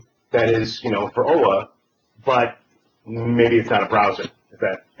application that is, for OA, but maybe it's not a browser, if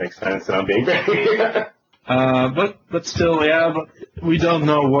that makes sense, and I'm being very... But still, yeah, but we don't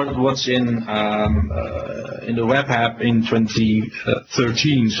know what's in the web app in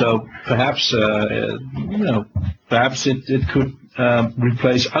 2013, so perhaps, perhaps it could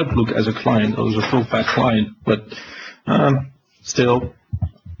replace Outlook as a client, or as a full-fat client, but still...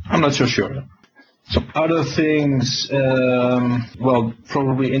 I'm not so sure. Some other things,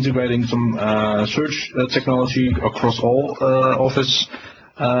 probably integrating some search technology across all Office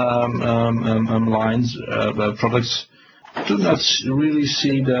lines, products. Do not really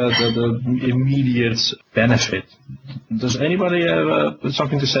see the immediate benefit. Does anybody have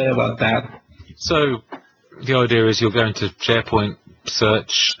something to say about that? So, the idea is you're going to SharePoint,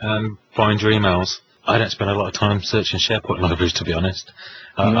 search, and find your emails. I don't spend a lot of time searching SharePoint libraries, to be honest.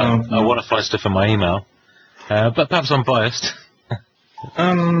 I want to find stuff in my email, but perhaps I'm biased.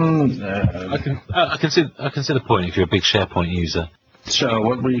 I can see the point if you're a big SharePoint user. So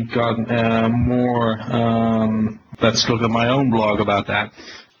what we got more? Let's look at my own blog about that.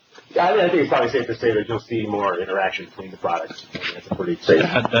 I think it's probably safe to say that you'll see more interaction between the products. That's a pretty safe.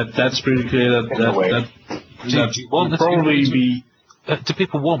 That's pretty clear. That do you want probably be. Do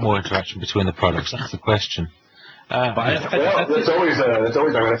people want more interaction between the products? That's the question. That's always that's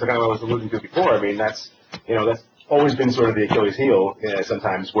kind of what I was alluding to before. I mean, that's always been sort of the Achilles heel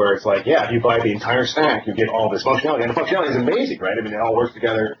sometimes, where it's like, yeah, if you buy the entire stack, you get all this functionality, and the functionality is amazing, right? I mean, it all works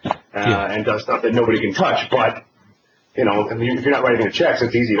together and does stuff that nobody can touch. But if you're not writing the checks,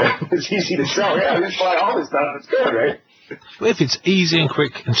 it's easy to sell. Yeah, just buy all this stuff. It's good, right? Well, if it's easy and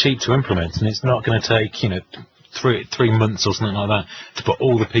quick and cheap to implement, and it's not going to take 3 months or something like that to put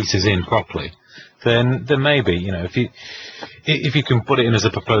all the pieces in properly, then maybe, if you can put it in as a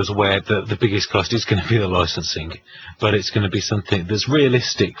proposal where the biggest cost is going to be the licensing, but it's going to be something that's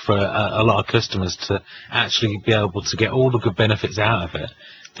realistic for a lot of customers to actually be able to get all the good benefits out of it,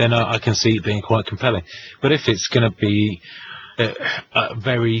 then I can see it being quite compelling. But if it's going to be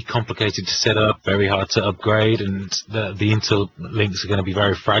very complicated to set up, very hard to upgrade, and the interlinks are going to be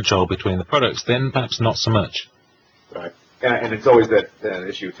very fragile between the products, then perhaps not so much. Right. And it's always that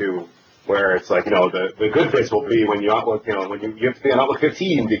issue too, where it's like, the good bits will be when you Outlook, when you have to be on Outlook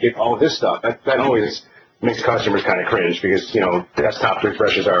 15 to get all of this stuff. That always makes customers kind of cringe because, desktop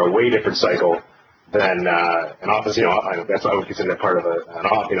refreshes are a way different cycle than an Office, that's what I would consider that part of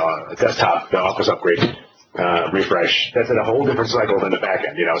a desktop, the Office upgrade refresh. That's in a whole different cycle than the back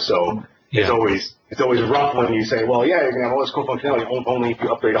end, so it's always rough when you say, well, yeah, you're going to have all this cool functionality only if you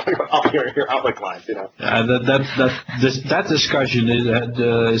upgrade all your Outlook clients, That discussion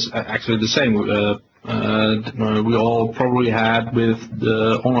is actually the same. We all probably had with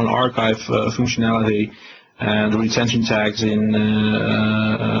the online archive functionality and the retention tags in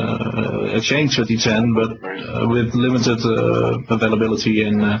Exchange 2010, but with limited availability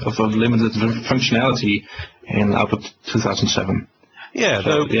and limited functionality in Outlook 2007. Yeah,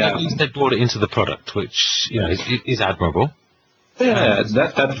 so at least they brought it into the product, which is admirable. Yeah,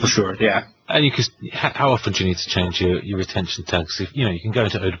 that's for sure. Yeah. And you can. How often do you need to change your retention tags? If you can go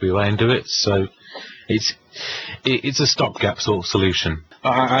into OWA and do it. So it's a stopgap sort of solution.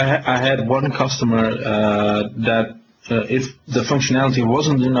 I had one customer that if the functionality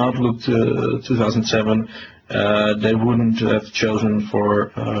wasn't in Outlook 2007, they wouldn't have chosen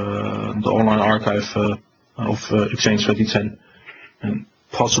for the online archive of Exchange 2010, and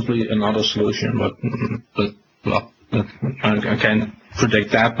possibly another solution, but well, I can't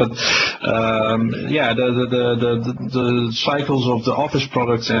predict that. But the cycles of the Office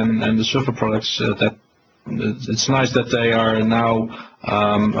products and the server products that. It's nice that they are now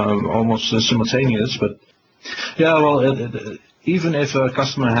almost simultaneous, but even if a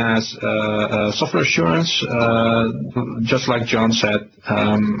customer has software assurance, just like John said,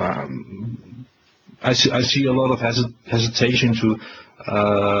 I see a lot of hesitation to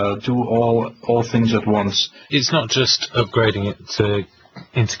do all things at once. It's not just upgrading it to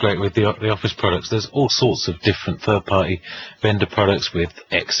integrate with the Office products. There's all sorts of different third-party vendor products with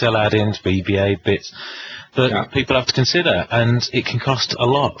Excel add-ins, VBA bits that people have to consider, and it can cost a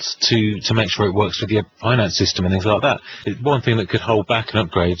lot to make sure it works with your finance system and things like that. One thing that could hold back an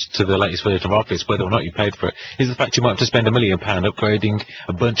upgrade to the latest version of Office, whether or not you paid for it, is the fact you might have to spend £1 million upgrading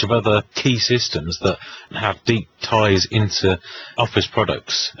a bunch of other key systems that have deep ties into Office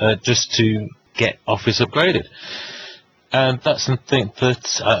products just to get Office upgraded. And that's something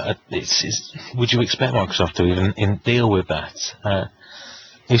that would you expect Microsoft to even deal with that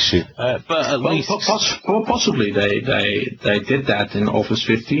issue? But at least possibly they did that in Office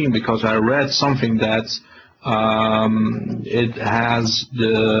 15, because I read something that it has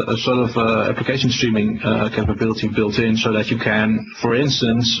a sort of application streaming capability built in, so that you can, for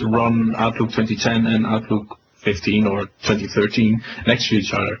instance, run Outlook 2010 and Outlook 15 or 2013 next to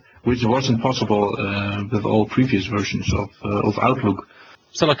each other, which wasn't possible with all previous versions of Outlook.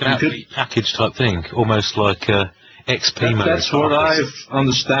 So like an Outlook package type thing, almost like XP mode. That's what I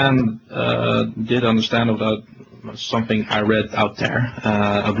did understand about something I read out there,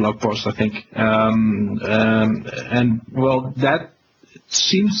 a blog post, I think. And well, that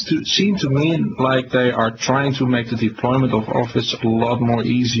seems to me like they are trying to make the deployment of Office a lot more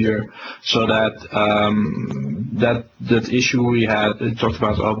easier, so that that issue we had talked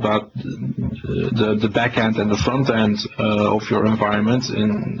about the back end and the front end of your environment,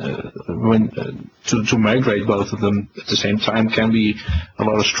 and to migrate both of them at the same time can be a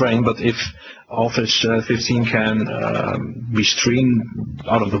lot of strain. But if Office 15 can be streamed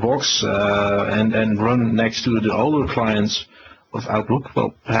out of the box and run next to the older clients of Outlook,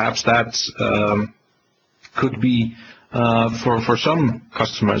 well, perhaps that could be for some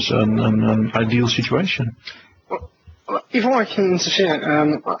customers an ideal situation. Before I can interfere,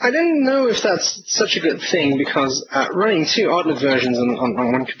 I don't know if that's such a good thing, because running two Outlook versions on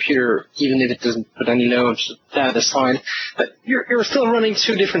one computer, even if it doesn't put any loads that aside, but you're still running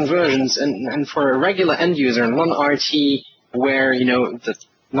two different versions, and for a regular end user and one RT where the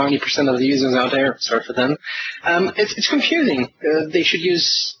 90% of the users out there, sorry for them, it's confusing. They should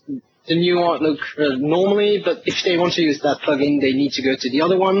use the new Outlook normally, but if they want to use that plugin, they need to go to the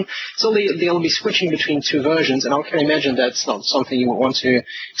other one. So they'll be switching between two versions, and I can imagine that's not something you want to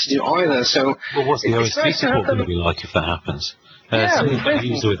do either. So, well, what's the OSP support going to be like if that happens? A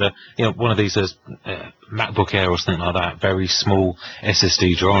user with one of these MacBook Air or something like that, very small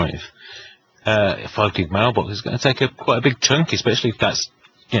SSD drive, a 5 gig mailbox is going to take quite a big chunk, especially if that's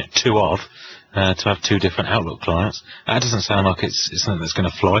two of to have two different Outlook clients. That doesn't sound like it's something that's going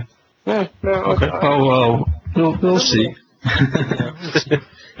to fly. Yeah, no, okay. Oh well, we'll see.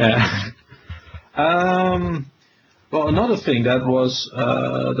 Yeah. Well, another thing that was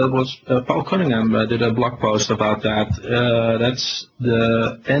Paul Cunningham did a blog post about that. That's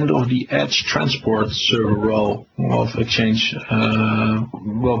the end of the Edge transport server role of Exchange.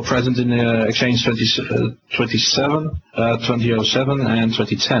 Present in Exchange 2007, and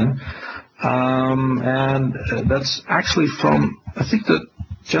 2010, and that's actually from, I think, the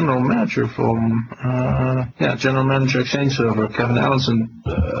general manager Exchange Server, Kevin Allison,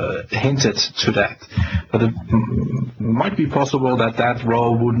 hinted to that. But it might be possible that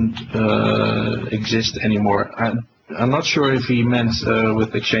role wouldn't exist anymore. I'm not sure if he meant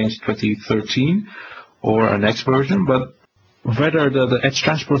with Exchange 2013 or a next version, but whether the Edge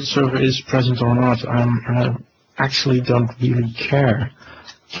Transport Server is present or not, I actually don't really care.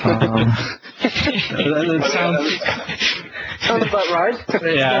 It sounds... Sounds about right.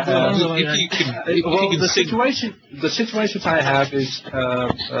 Yeah. The situations I have is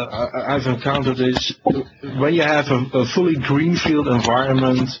I've encountered is when you have a fully greenfield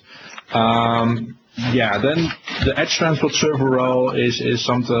environment. Then the Edge Transport Server role is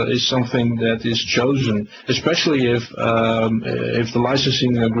something that is chosen, especially if the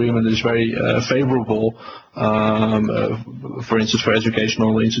licensing agreement is very favorable. For instance, for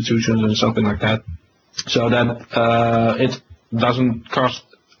educational institutions and something like that, so that it doesn't cost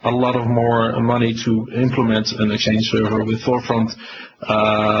a lot of more money to implement an Exchange server with forefront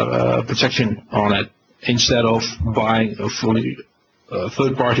protection on it, instead of buying a fully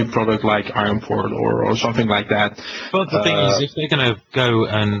third-party product like Ironport or something like that. But the thing is, if they're going to go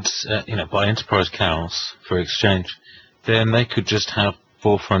and buy enterprise cows for Exchange, then they could just have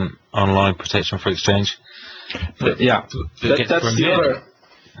forefront online protection for Exchange. That's the other.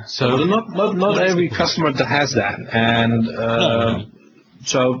 So not every customer that has that, and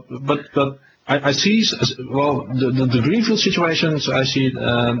but I see the greenfield situations. I see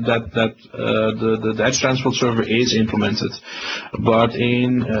that the Edge Transport Server is implemented, but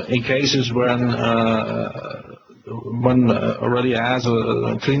in cases when one already has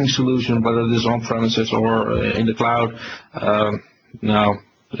a cleaning solution, whether it is on premises or in the cloud,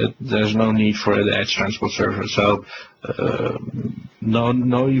 there's no need for the Edge Transport Server, so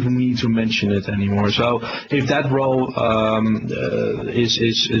no even need to mention it anymore. So if that role is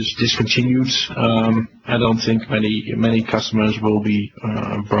discontinued, I don't think many customers will be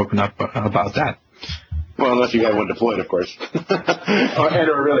broken up about that. Well, unless you have one deployed, of course,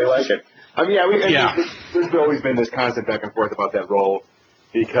 or really like it. I mean, there's always been this constant back and forth about that role.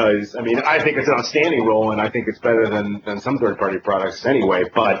 Because, I think it's an outstanding role, and I think it's better than some third-party products anyway,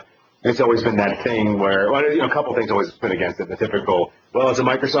 but it's always been that thing where, a couple things always been against it. The typical, it's a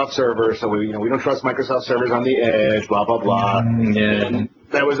Microsoft server, so we don't trust Microsoft servers on the edge, blah, blah, blah. And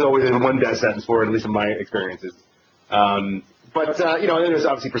that was always in one death sentence for it, at least in my experiences. But there's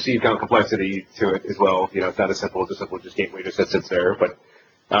obviously perceived kind of complexity to it as well. It's not as simple as a simple just gateway just that sits there. But,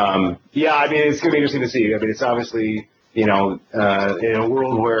 it's going to be interesting to see. It's obviously... in a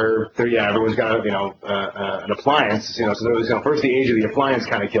world where everyone's got an appliance, so there was first the age of the appliance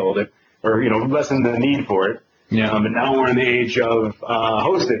kind of killed it, or lessened the need for it. Yeah. And now we're in the age of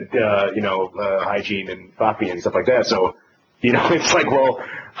hosted, hygiene and FOPI and stuff like that. So, it's like, well,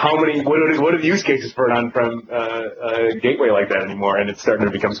 what are the use cases for an on-prem gateway like that anymore? And it's starting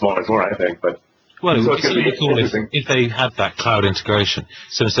to become smaller and smaller, I think. But it's going to be cool if they had that cloud integration.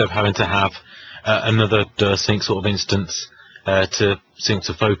 So instead of having to have another DirSync sort of instance to sync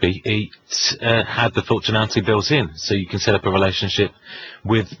to FOPI, it had the functionality built in, so you can set up a relationship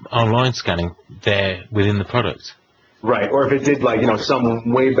with online scanning there within the product. Right, or if it did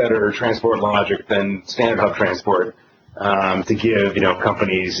some way better transport logic than standard hub transport to give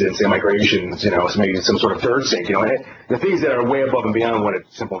companies and say migrations maybe some sort of DirSync, the things that are way above and beyond what a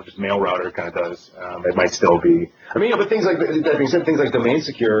simple just mail router kind of does. It might still be. But things like that being said, things like domain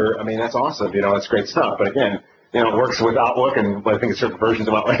secure. That's awesome. It's great stuff. But again, it works with Outlook and I think certain versions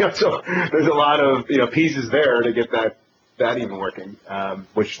of Outlook. So there's a lot of pieces there to get that even working.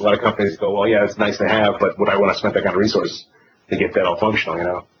 Which a lot of companies go, well, yeah, it's nice to have, but would I want to spend that kind of resource to get that all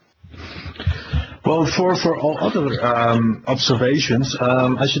functional? Well, for all other observations,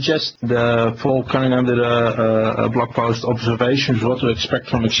 I suggest Paul Cunningham did a blog post, Observations, What to Expect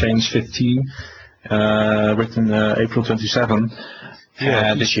from Exchange 15, written April 27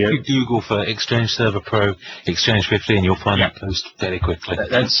 this year. If you Google for Exchange Server Pro Exchange 15, you'll find that post very quickly.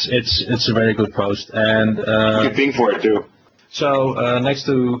 It's a very good post. And you can Bing for it, too. So, next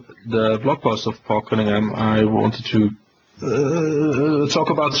to the blog post of Paul Cunningham, I wanted to talk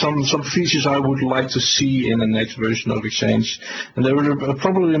about some features I would like to see in the next version of Exchange, and they were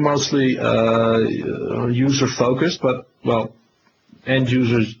probably mostly user focused, but end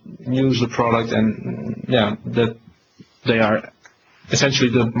users use the product, and that they are essentially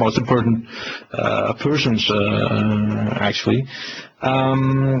the most important persons, actually.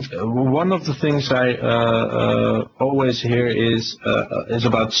 One of the things I always hear is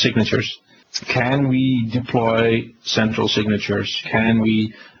about signatures. Can we deploy central signatures? Can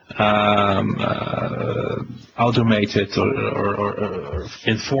we automate it or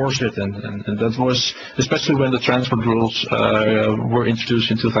enforce it? And that was, especially when the transport rules were introduced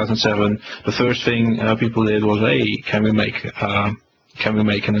in 2007, the first thing people did was, hey, can we make a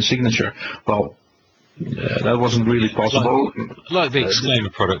signature? Well, that wasn't really possible. Like the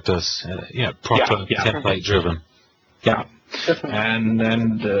Exclaimer product does, proper template driven. Yeah. And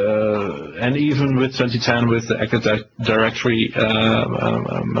even with 2010, with the Active Directory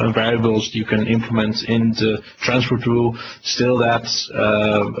variables you can implement in the transport rule, still that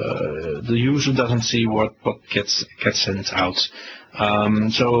the user doesn't see what gets sent out.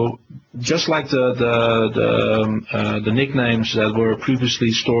 So just like the nicknames that were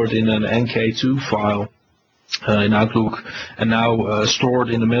previously stored in an NK2 file in Outlook and now stored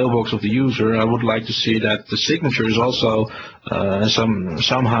in the mailbox of the user, I would like to see that the signature is also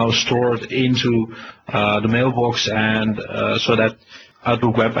somehow stored into the mailbox, and so that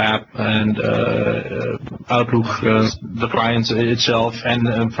Outlook web app and Outlook, the client itself,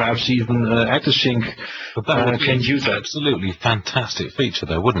 and perhaps even ActiveSync can use that. Absolutely fantastic feature,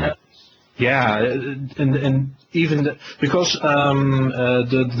 though, wouldn't it? Yeah, and even because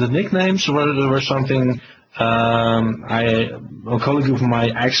the nicknames were something. A colleague of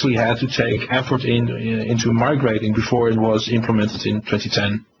mine actually had to take effort into migrating before it was implemented in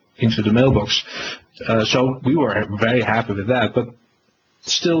 2010 into the mailbox. So we were very happy with that, but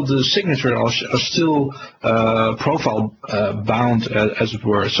still the signature are still profile bound, as it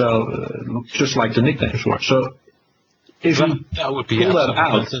were. So just like the nicknames were. So if that would be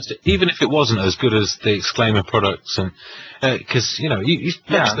fantastic, even if it wasn't as good as the Exclaimer products, and because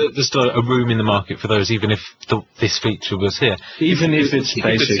there's still a room in the market for those, even if this feature was here. Even if it's basic. If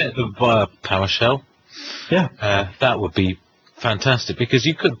you could set them via PowerShell, that would be fantastic, because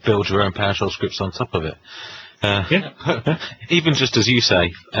you could build your own PowerShell scripts on top of it. Even just as you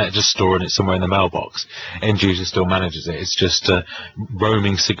say, just storing it somewhere in the mailbox, end user still manages it. It's just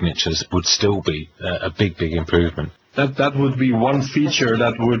roaming signatures would still be a big improvement. That would be one feature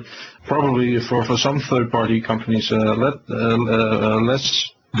that would probably, for some third-party companies, less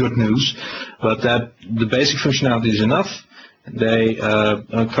good news, but that the basic functionality is enough.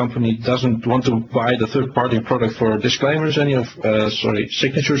 A company doesn't want to buy the third-party product for disclaimers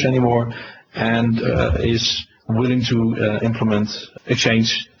signatures anymore, and is willing to implement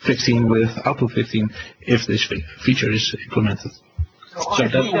Exchange 15 with Outlook 15 if this feature is implemented. So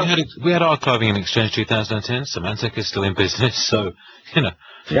we had archiving in Exchange 2010. Symantec is still in business, so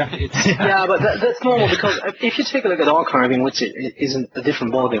Yeah, but that's normal, because if you take a look at archiving, which isn't a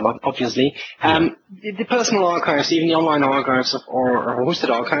different ballgame, obviously, the personal archives, even the online archives or hosted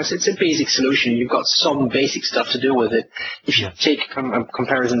archives, it's a basic solution. You've got some basic stuff to do with it. If you take a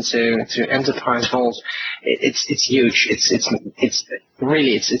comparison to Enterprise Vault, it's huge. It's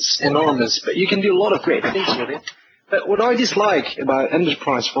really enormous, but you can do a lot of great things with it. But what I dislike about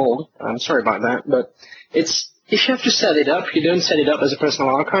Enterprise Vault, I'm sorry about that, but it's if you have to set it up, you don't set it up as a personal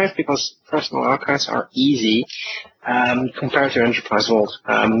archive, because personal archives are easy compared to Enterprise Vault.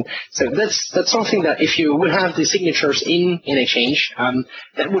 So that's something that if you would have the signatures in Exchange,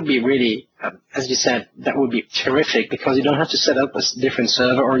 that would be really, as you said, that would be terrific, because you don't have to set up a different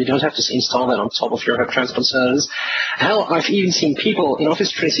server, or you don't have to install that on top of your web transport service. Hell, I've even seen people in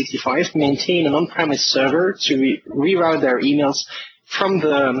Office 365 maintain an on-premise server to reroute their emails from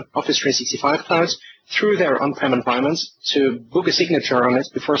the Office 365 cloud through their on-prem environments to book a signature on it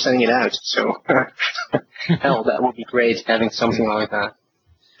before sending it out. So, hell, that would be great, having something like that.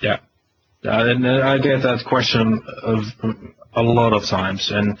 Yeah. And I get that question a lot of times.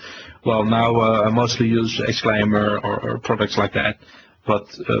 And, well, now I mostly use Exclaimer or products like that.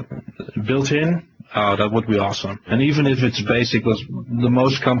 But built-in, that would be awesome. And even if it's basic, because the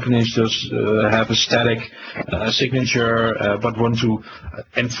most companies just have a static signature, but want to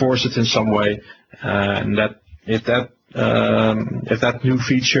enforce it in some way. And that if that new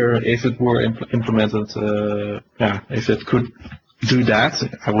feature, if it were implemented, if it could do that,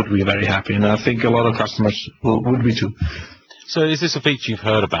 I would be very happy. And I think a lot of customers would be too. So is this a feature you've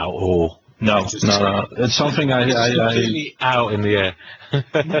heard about, or? No. It's something I completely out in the air.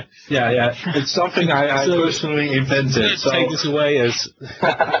 Yeah. It's something I personally invented. So take this away as.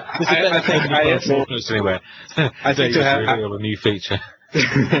 I think to have a new feature.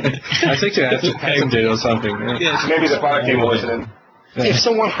 I think you have to patent it or something. Maybe the product team will listen in. If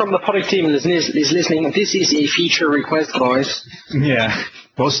someone from the product team is listening, this is a feature request, guys. Yeah,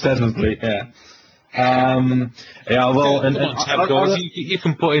 most definitely. Yeah. Well, you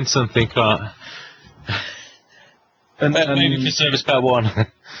can put in something, maybe for Service Pack 1.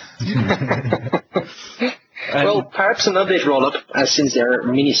 Well, perhaps an update roll-up, since there are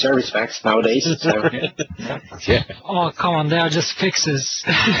mini service packs nowadays. So. Yeah. Oh, come on, they are just fixes.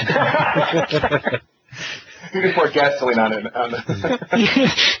 You can pour gasoline on it.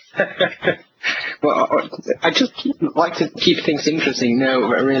 Well, I just like to keep things interesting. No,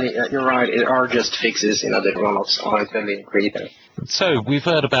 but really, you're right. It are just fixes in update roll-ups. I totally agree there. So, we've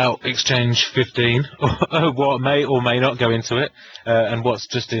heard about Exchange 15, what may or may not go into it, and what's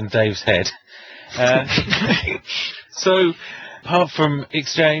just in Dave's head. So, apart from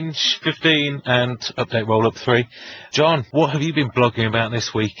Exchange 15 and Update Rollup 3, John, what have you been blogging about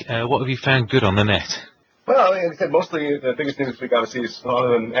this week? What have you found good on the net? Well, like I said, mostly the biggest news this week obviously is other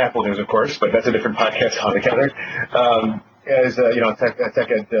than Apple news, of course, but that's a different podcast altogether.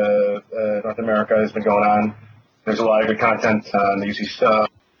 TechEd North America has been going on. There's a lot of good content on the UC stuff,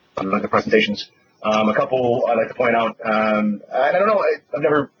 on the presentations. A couple I'd like to point out. I don't know. I've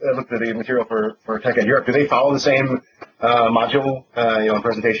never looked at the material for TechEd Europe. Do they follow the same module,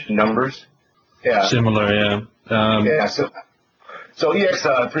 presentation numbers? Yeah. Similar, yeah. So EX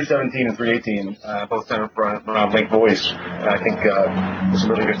 317 and 318 both center around Link Voice. I think there's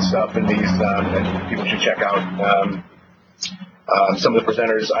some really good stuff in these that people should check out. Some of the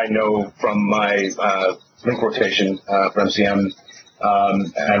presenters I know from my Link rotation for MCM.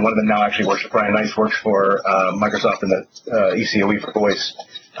 And one of them now actually works for Brian Nice, works for Microsoft in the ECOE for voice,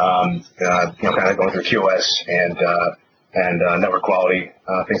 kind of going through QoS and network quality,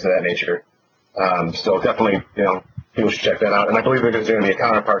 things of that nature. So definitely, people should check that out. And I believe there's going to be a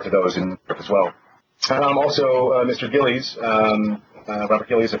counterpart to those in Europe as well. Also, Mr. Gillies, Robert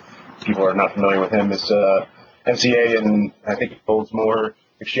Gillies, if people are not familiar with him, is MCA, and I think he holds more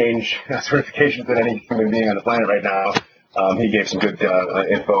Exchange certifications than any human being on the planet right now. He gave some good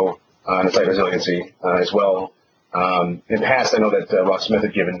info on the site resiliency as well. In the past, I know that Ross Smith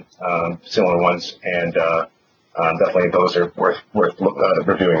had given similar ones, and definitely those are worth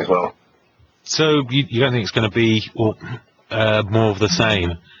reviewing as well. So you don't think it's going to be more of the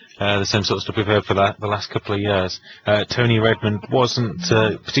same sort of stuff we've heard for the last couple of years? Tony Redmond wasn't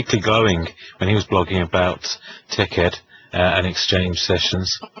particularly glowing when he was blogging about TechEd and Exchange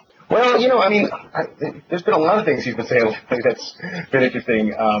sessions. Well, there's been a lot of things he's been saying that's been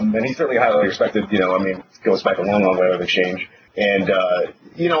interesting, and he's certainly highly respected. Goes back a long, long way with Exchange, and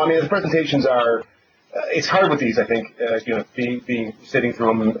the presentations are. It's hard with these, I think, being sitting through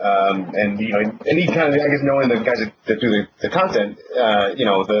them, and any kind of, I guess, knowing the guys that do the content,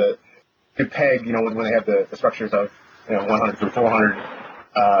 the peg, when they have the structures of 100 through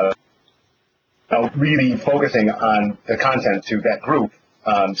 400, really focusing on the content to that group.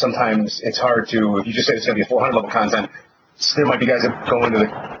 Sometimes it's hard to, if you just say it's going to be a 400 level content, there might be guys that go into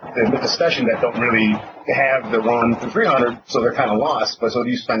the session that don't really have the 1 through 300, so they're kind of lost. But so do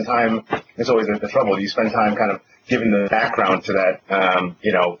you spend time, it's always the trouble, do you spend time kind of giving the background to that,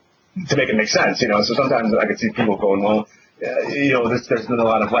 to make it make sense, So sometimes I could see people going, well, there's been a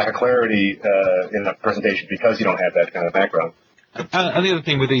lot of lack of clarity in the presentation because you don't have that kind of background. And the other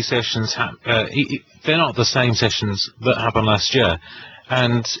thing with these sessions, they're not the same sessions that happened last year.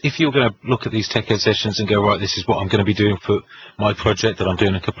 And if you're going to look at these TechEd sessions and go, right, this is what I'm going to be doing for my project that I'm doing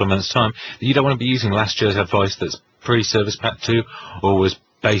in a couple of months' time, you don't want to be using last year's advice that's pre-Service Pack 2 or was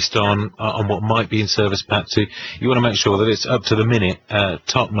based on what might be in Service Pack 2. You want to make sure that it's up to the minute,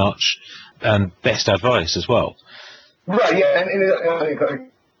 top-notch, and best advice as well. Right, yeah, and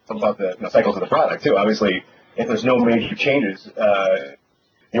about the cycles of the product, too. Obviously, if there's no major changes,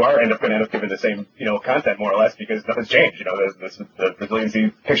 you are end up giving the same, content more or less because nothing's changed. The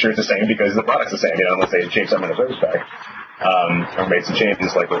resiliency picture is the same because the product's the same. Unless they change something in the service pack, or made some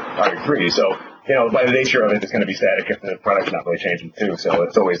changes like with RE3. So, by the nature of it, it's going to be static if the product's not really changing too. So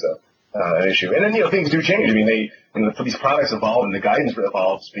it's always an issue. And then things do change. I mean, these products evolve and the guidance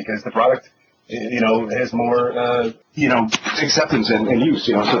evolves because the product, has more, acceptance and use.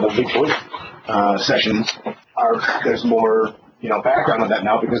 So the big voice sessions there's more. Background on that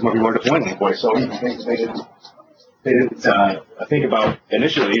now because more people are deploying Link Voice. So even things they didn't think about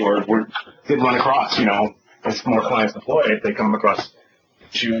initially or didn't run across, as more clients deploy it, they come across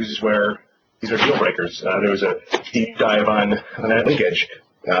issues where these are deal breakers. There was a deep dive on that linkage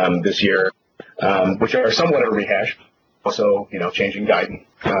this year, which are somewhat of a rehash. Also, changing guidance.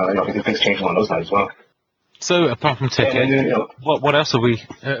 Things change along those lines as well. So apart from TechEd, what else have we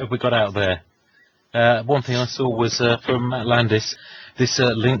got out there? One thing I saw was from Matt Landis this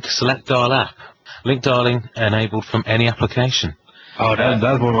Link Select Dial app. Link dialing enabled from any application. Oh,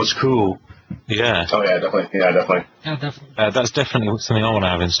 that one was cool. Yeah. Oh yeah, definitely. Yeah, definitely. Yeah, definitely. That's definitely something I want to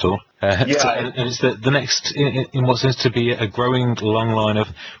have installed. Yeah. And it's the next in what seems to be a growing long line of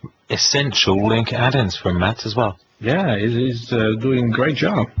essential Link add-ins from Matt as well. Yeah, he's doing a great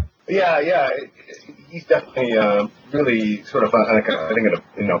job. Yeah. He's definitely really sort of, I think,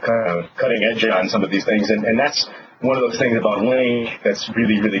 kind of cutting edge on some of these things, and that's one of those things about Link that's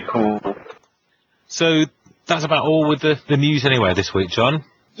really, really cool. So that's about all with the news anyway this week, John.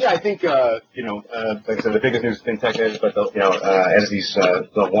 Yeah, I think, like I said, the biggest news in tech is, but, as these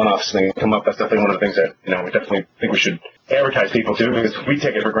the one-offs things come up, that's definitely one of the things that, we definitely think we should advertise people to, because we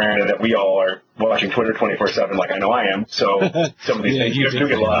take it for granted that we all are watching Twitter 24/7 like I know I am, so some of these things do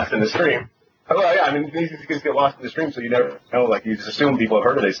get lost in the stream. Well, yeah, I mean, these things get lost in the stream, so you never know, like, you just assume people have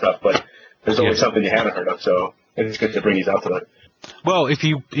heard of this stuff, but there's always something you haven't heard of, so it's good to bring these out to them. Well, if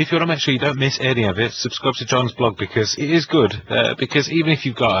you want to make sure you don't miss any of it, subscribe to John's blog, because it is good. Because even if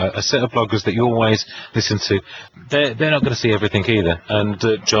you've got a set of bloggers that you always listen to, they're not going to see everything either. And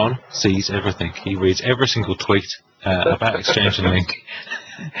John sees everything. He reads every single tweet about Exchange and Link.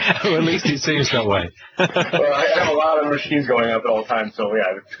 Or at least it seems that way. Well, I have a lot of machines going up at all times, so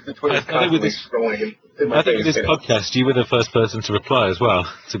yeah, the Twitter's constantly scrolling. I think with this podcast, you were the first person to reply as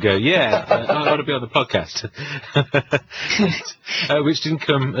well, to go, I want to be on the podcast. Which didn't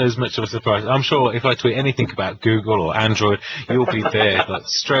come as much of a surprise. I'm sure if I tweet anything about Google or Android, you'll be there, like,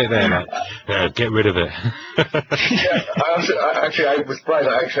 straight there, like, get rid of it. Yeah, I was surprised.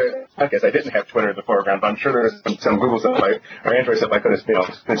 I guess I didn't have Twitter in the foreground, but I'm sure there's some Google stuff or Android stuff I could have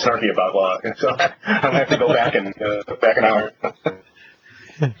been snarky about. So I'm going to have to go back an hour.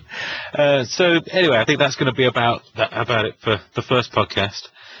 So anyway, I think that's going to be about it for the first podcast.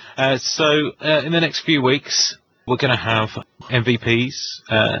 So in the next few weeks, we're going to have MVPs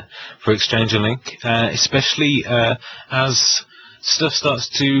for Exchange and Link, especially as stuff starts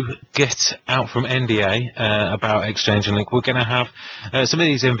to get out from NDA about Exchange and Link. We're going to have some of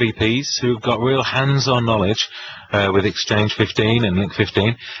these MVPs who've got real hands-on knowledge with Exchange 15 and Link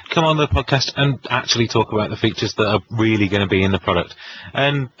 15 come on the podcast and actually talk about the features that are really going to be in the product.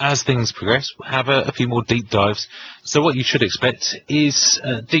 And as things progress, we'll have a few more deep dives. So what you should expect is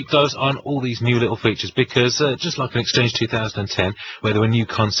deep dives on all these new little features, because just like in Exchange 2010, where there were new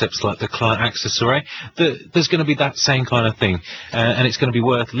concepts like the client access array, there's going to be that same kind of thing. And it's going to be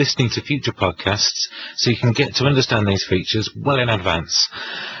worth listening to future podcasts so you can get to understand these features well in advance.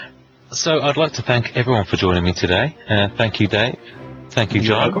 So I'd like to thank everyone for joining me today. Thank you, Dave. Thank you,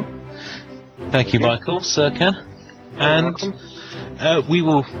 John. Thank you, Michael, Serkan. And we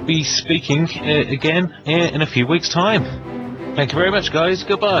will be speaking again in a few weeks' time. Thank you very much, guys.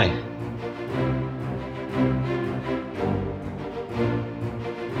 Goodbye.